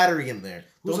put the battery in there.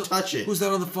 Don't touch it. Who's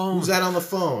that on the phone? Who's that on the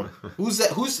phone? Who's that?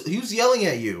 Who's yelling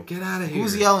at you? Get out of here.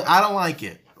 Who's yelling? I don't like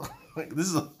it.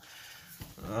 This is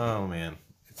oh man.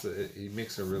 He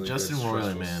makes a really Justin good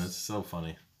Roiland, man. It's so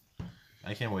funny.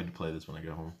 I can't wait to play this when I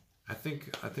go home. I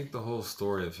think the whole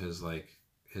story of his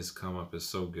come up is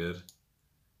so good,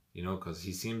 because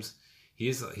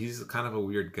he's kind of a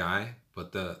weird guy,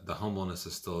 but the humbleness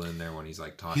is still in there when he's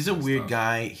talking. He's a weird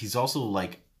guy. He's also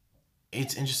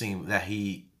it's interesting that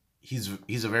he's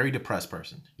a very depressed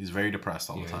person. He's very depressed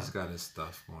all the time. He's got his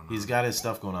stuff going on. He's got his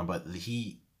stuff going on, but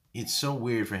it's so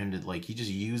weird for him to he just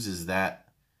uses that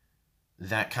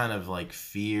kind of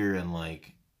fear and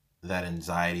that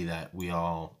anxiety that we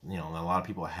all, a lot of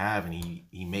people have, and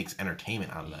he makes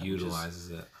entertainment out of that. He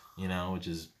utilizes it. Which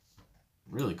is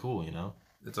really cool,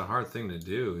 It's a hard thing to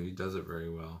do. He does it very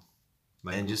well.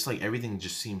 And just everything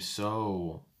just seems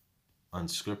so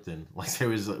unscripted.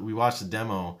 We watched a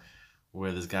demo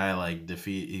where this guy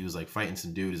he was fighting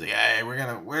some dude. He's like, "Hey, we're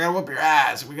gonna whoop your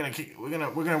ass. We're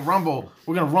gonna rumble.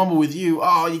 We're gonna rumble with you.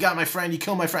 Oh, you got my friend. You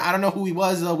killed my friend. I don't know who he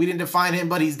was though. We didn't define him,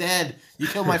 but he's dead. You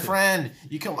killed my friend.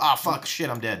 You killed. Oh fuck, shit,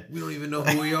 I'm dead. We don't even know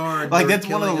who we are. That's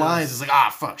one of the lines. It's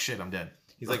fuck, shit, I'm dead.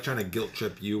 He's trying to guilt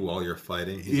trip you while you're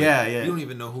fighting. He's yeah. We don't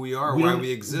even know who we are. Why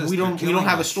we exist. We don't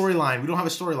have a storyline. We don't have a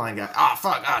storyline, guy. Ah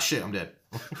fuck. Ah shit, I'm dead.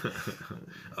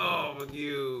 Oh fuck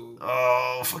you.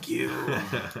 Oh fuck you.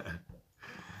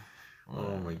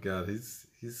 Oh my god, he's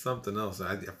something else.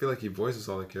 I feel like he voices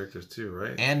all the characters too,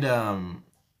 right? And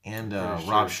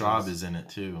Rob Schrab is in it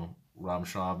too. Rob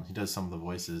Schrab, he does some of the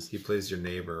voices. He plays your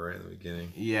neighbor right in the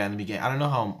beginning. Yeah, in the beginning. I don't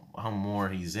know how more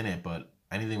he's in it, but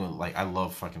anything with I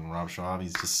love fucking Rob Schrab.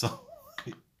 He's just so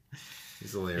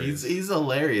he's hilarious. He's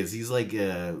hilarious. He's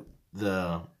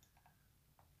the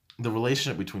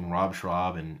relationship between Rob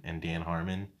Schrab and Dan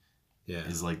Harmon. Yeah,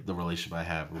 is the relationship I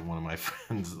have with one of my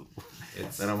friends.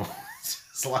 That I'm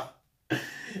just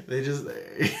they just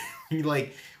we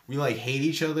hate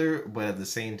each other, but at the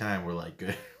same time we're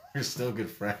good. We're still good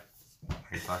friends. Are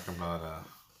you talking about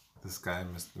this guy,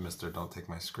 Mr. Don't Take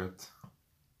My Script?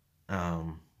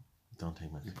 Don't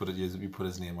take my. You put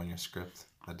his name on your script.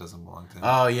 That doesn't belong to him.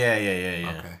 Oh yeah.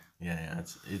 Okay. Yeah.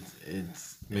 It's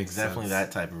Makes definitely sense.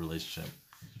 that type of relationship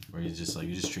where you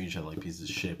just treat each other like pieces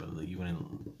of shit, but like you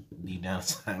wouldn't deep down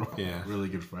inside Yeah. really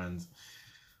good friends.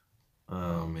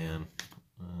 Oh man.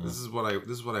 This is what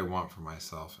I want for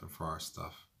myself and for our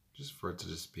stuff. Just for it to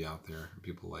just be out there and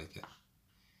people like it.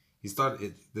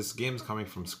 This game's coming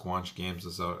from Squanch Games.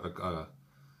 It's a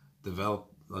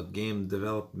game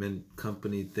development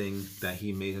company thing that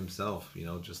he made himself,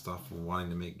 just off of wanting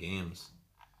to make games.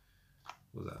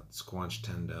 What was that? Squanch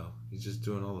Tendo. He's just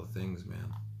doing all the things,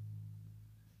 man.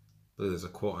 Look, there's a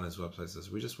quote on his website that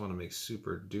says, "We just want to make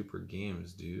super duper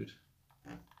games, dude."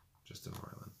 Justin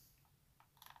Roiland.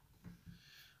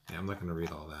 Yeah, I'm not gonna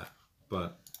read all that,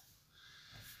 but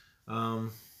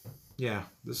yeah,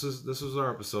 this was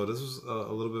our episode. This was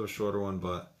a little bit of a shorter one,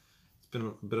 but it's been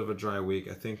a bit of a dry week.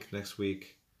 I think next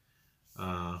week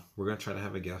we're gonna try to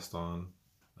have a guest on.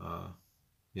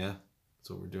 Yeah, that's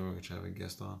what we're doing. We're gonna try to have a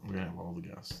guest on. We're gonna have all the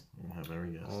guests. We're gonna have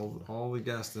every guest. All the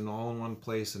guests and all in one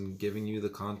place and giving you the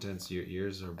contents your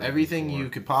ears are. Everything you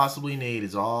could possibly need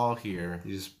is all here.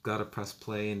 You just gotta press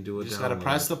play and do it. You just gotta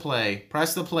press the play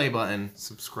button.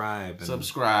 Subscribe.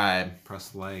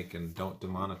 Press like and don't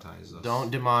demonetize us.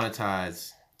 Don't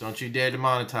demonetize. Don't you dare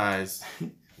demonetize.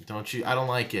 Don't you? I don't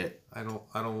like it. I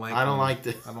don't like. I don't like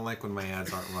this. I don't like when my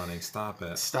ads aren't running. Stop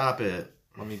it. Stop it.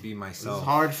 Let me be myself. This is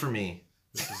hard for me.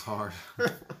 This is hard.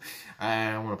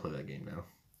 I want to play that game now.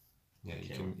 Yeah,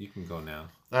 you can go now.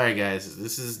 All right, guys.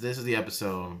 This is the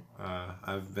episode.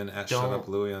 I've been at Shut Up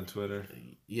Louie on Twitter.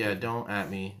 Yeah, don't at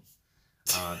me.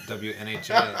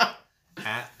 WNHA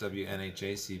at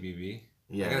WNHA CBB.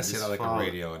 Yeah, I gotta say that like a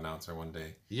radio announcer one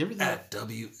day. You ever at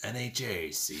WNHA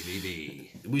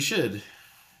CBB. We should.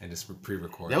 And just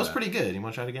pre-record. That was pretty good. You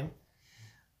want to try it again?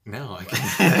 No, I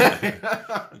can't.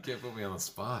 You can't put me on the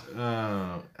spot.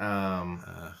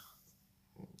 I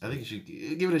think you should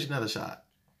give it another shot.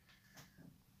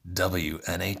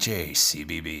 WNHA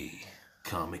CBB.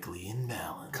 Comically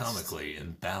imbalanced. Comically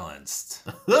imbalanced.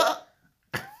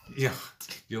 Yeah,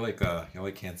 you're like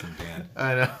Handsome Dan.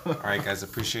 I know. All right, guys,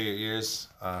 appreciate your ears.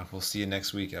 We'll see you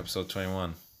next week, episode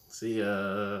 21. See ya.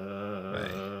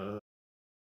 Bye.